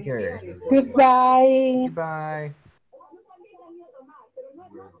 Bye. Take care. Goodbye. Goodbye.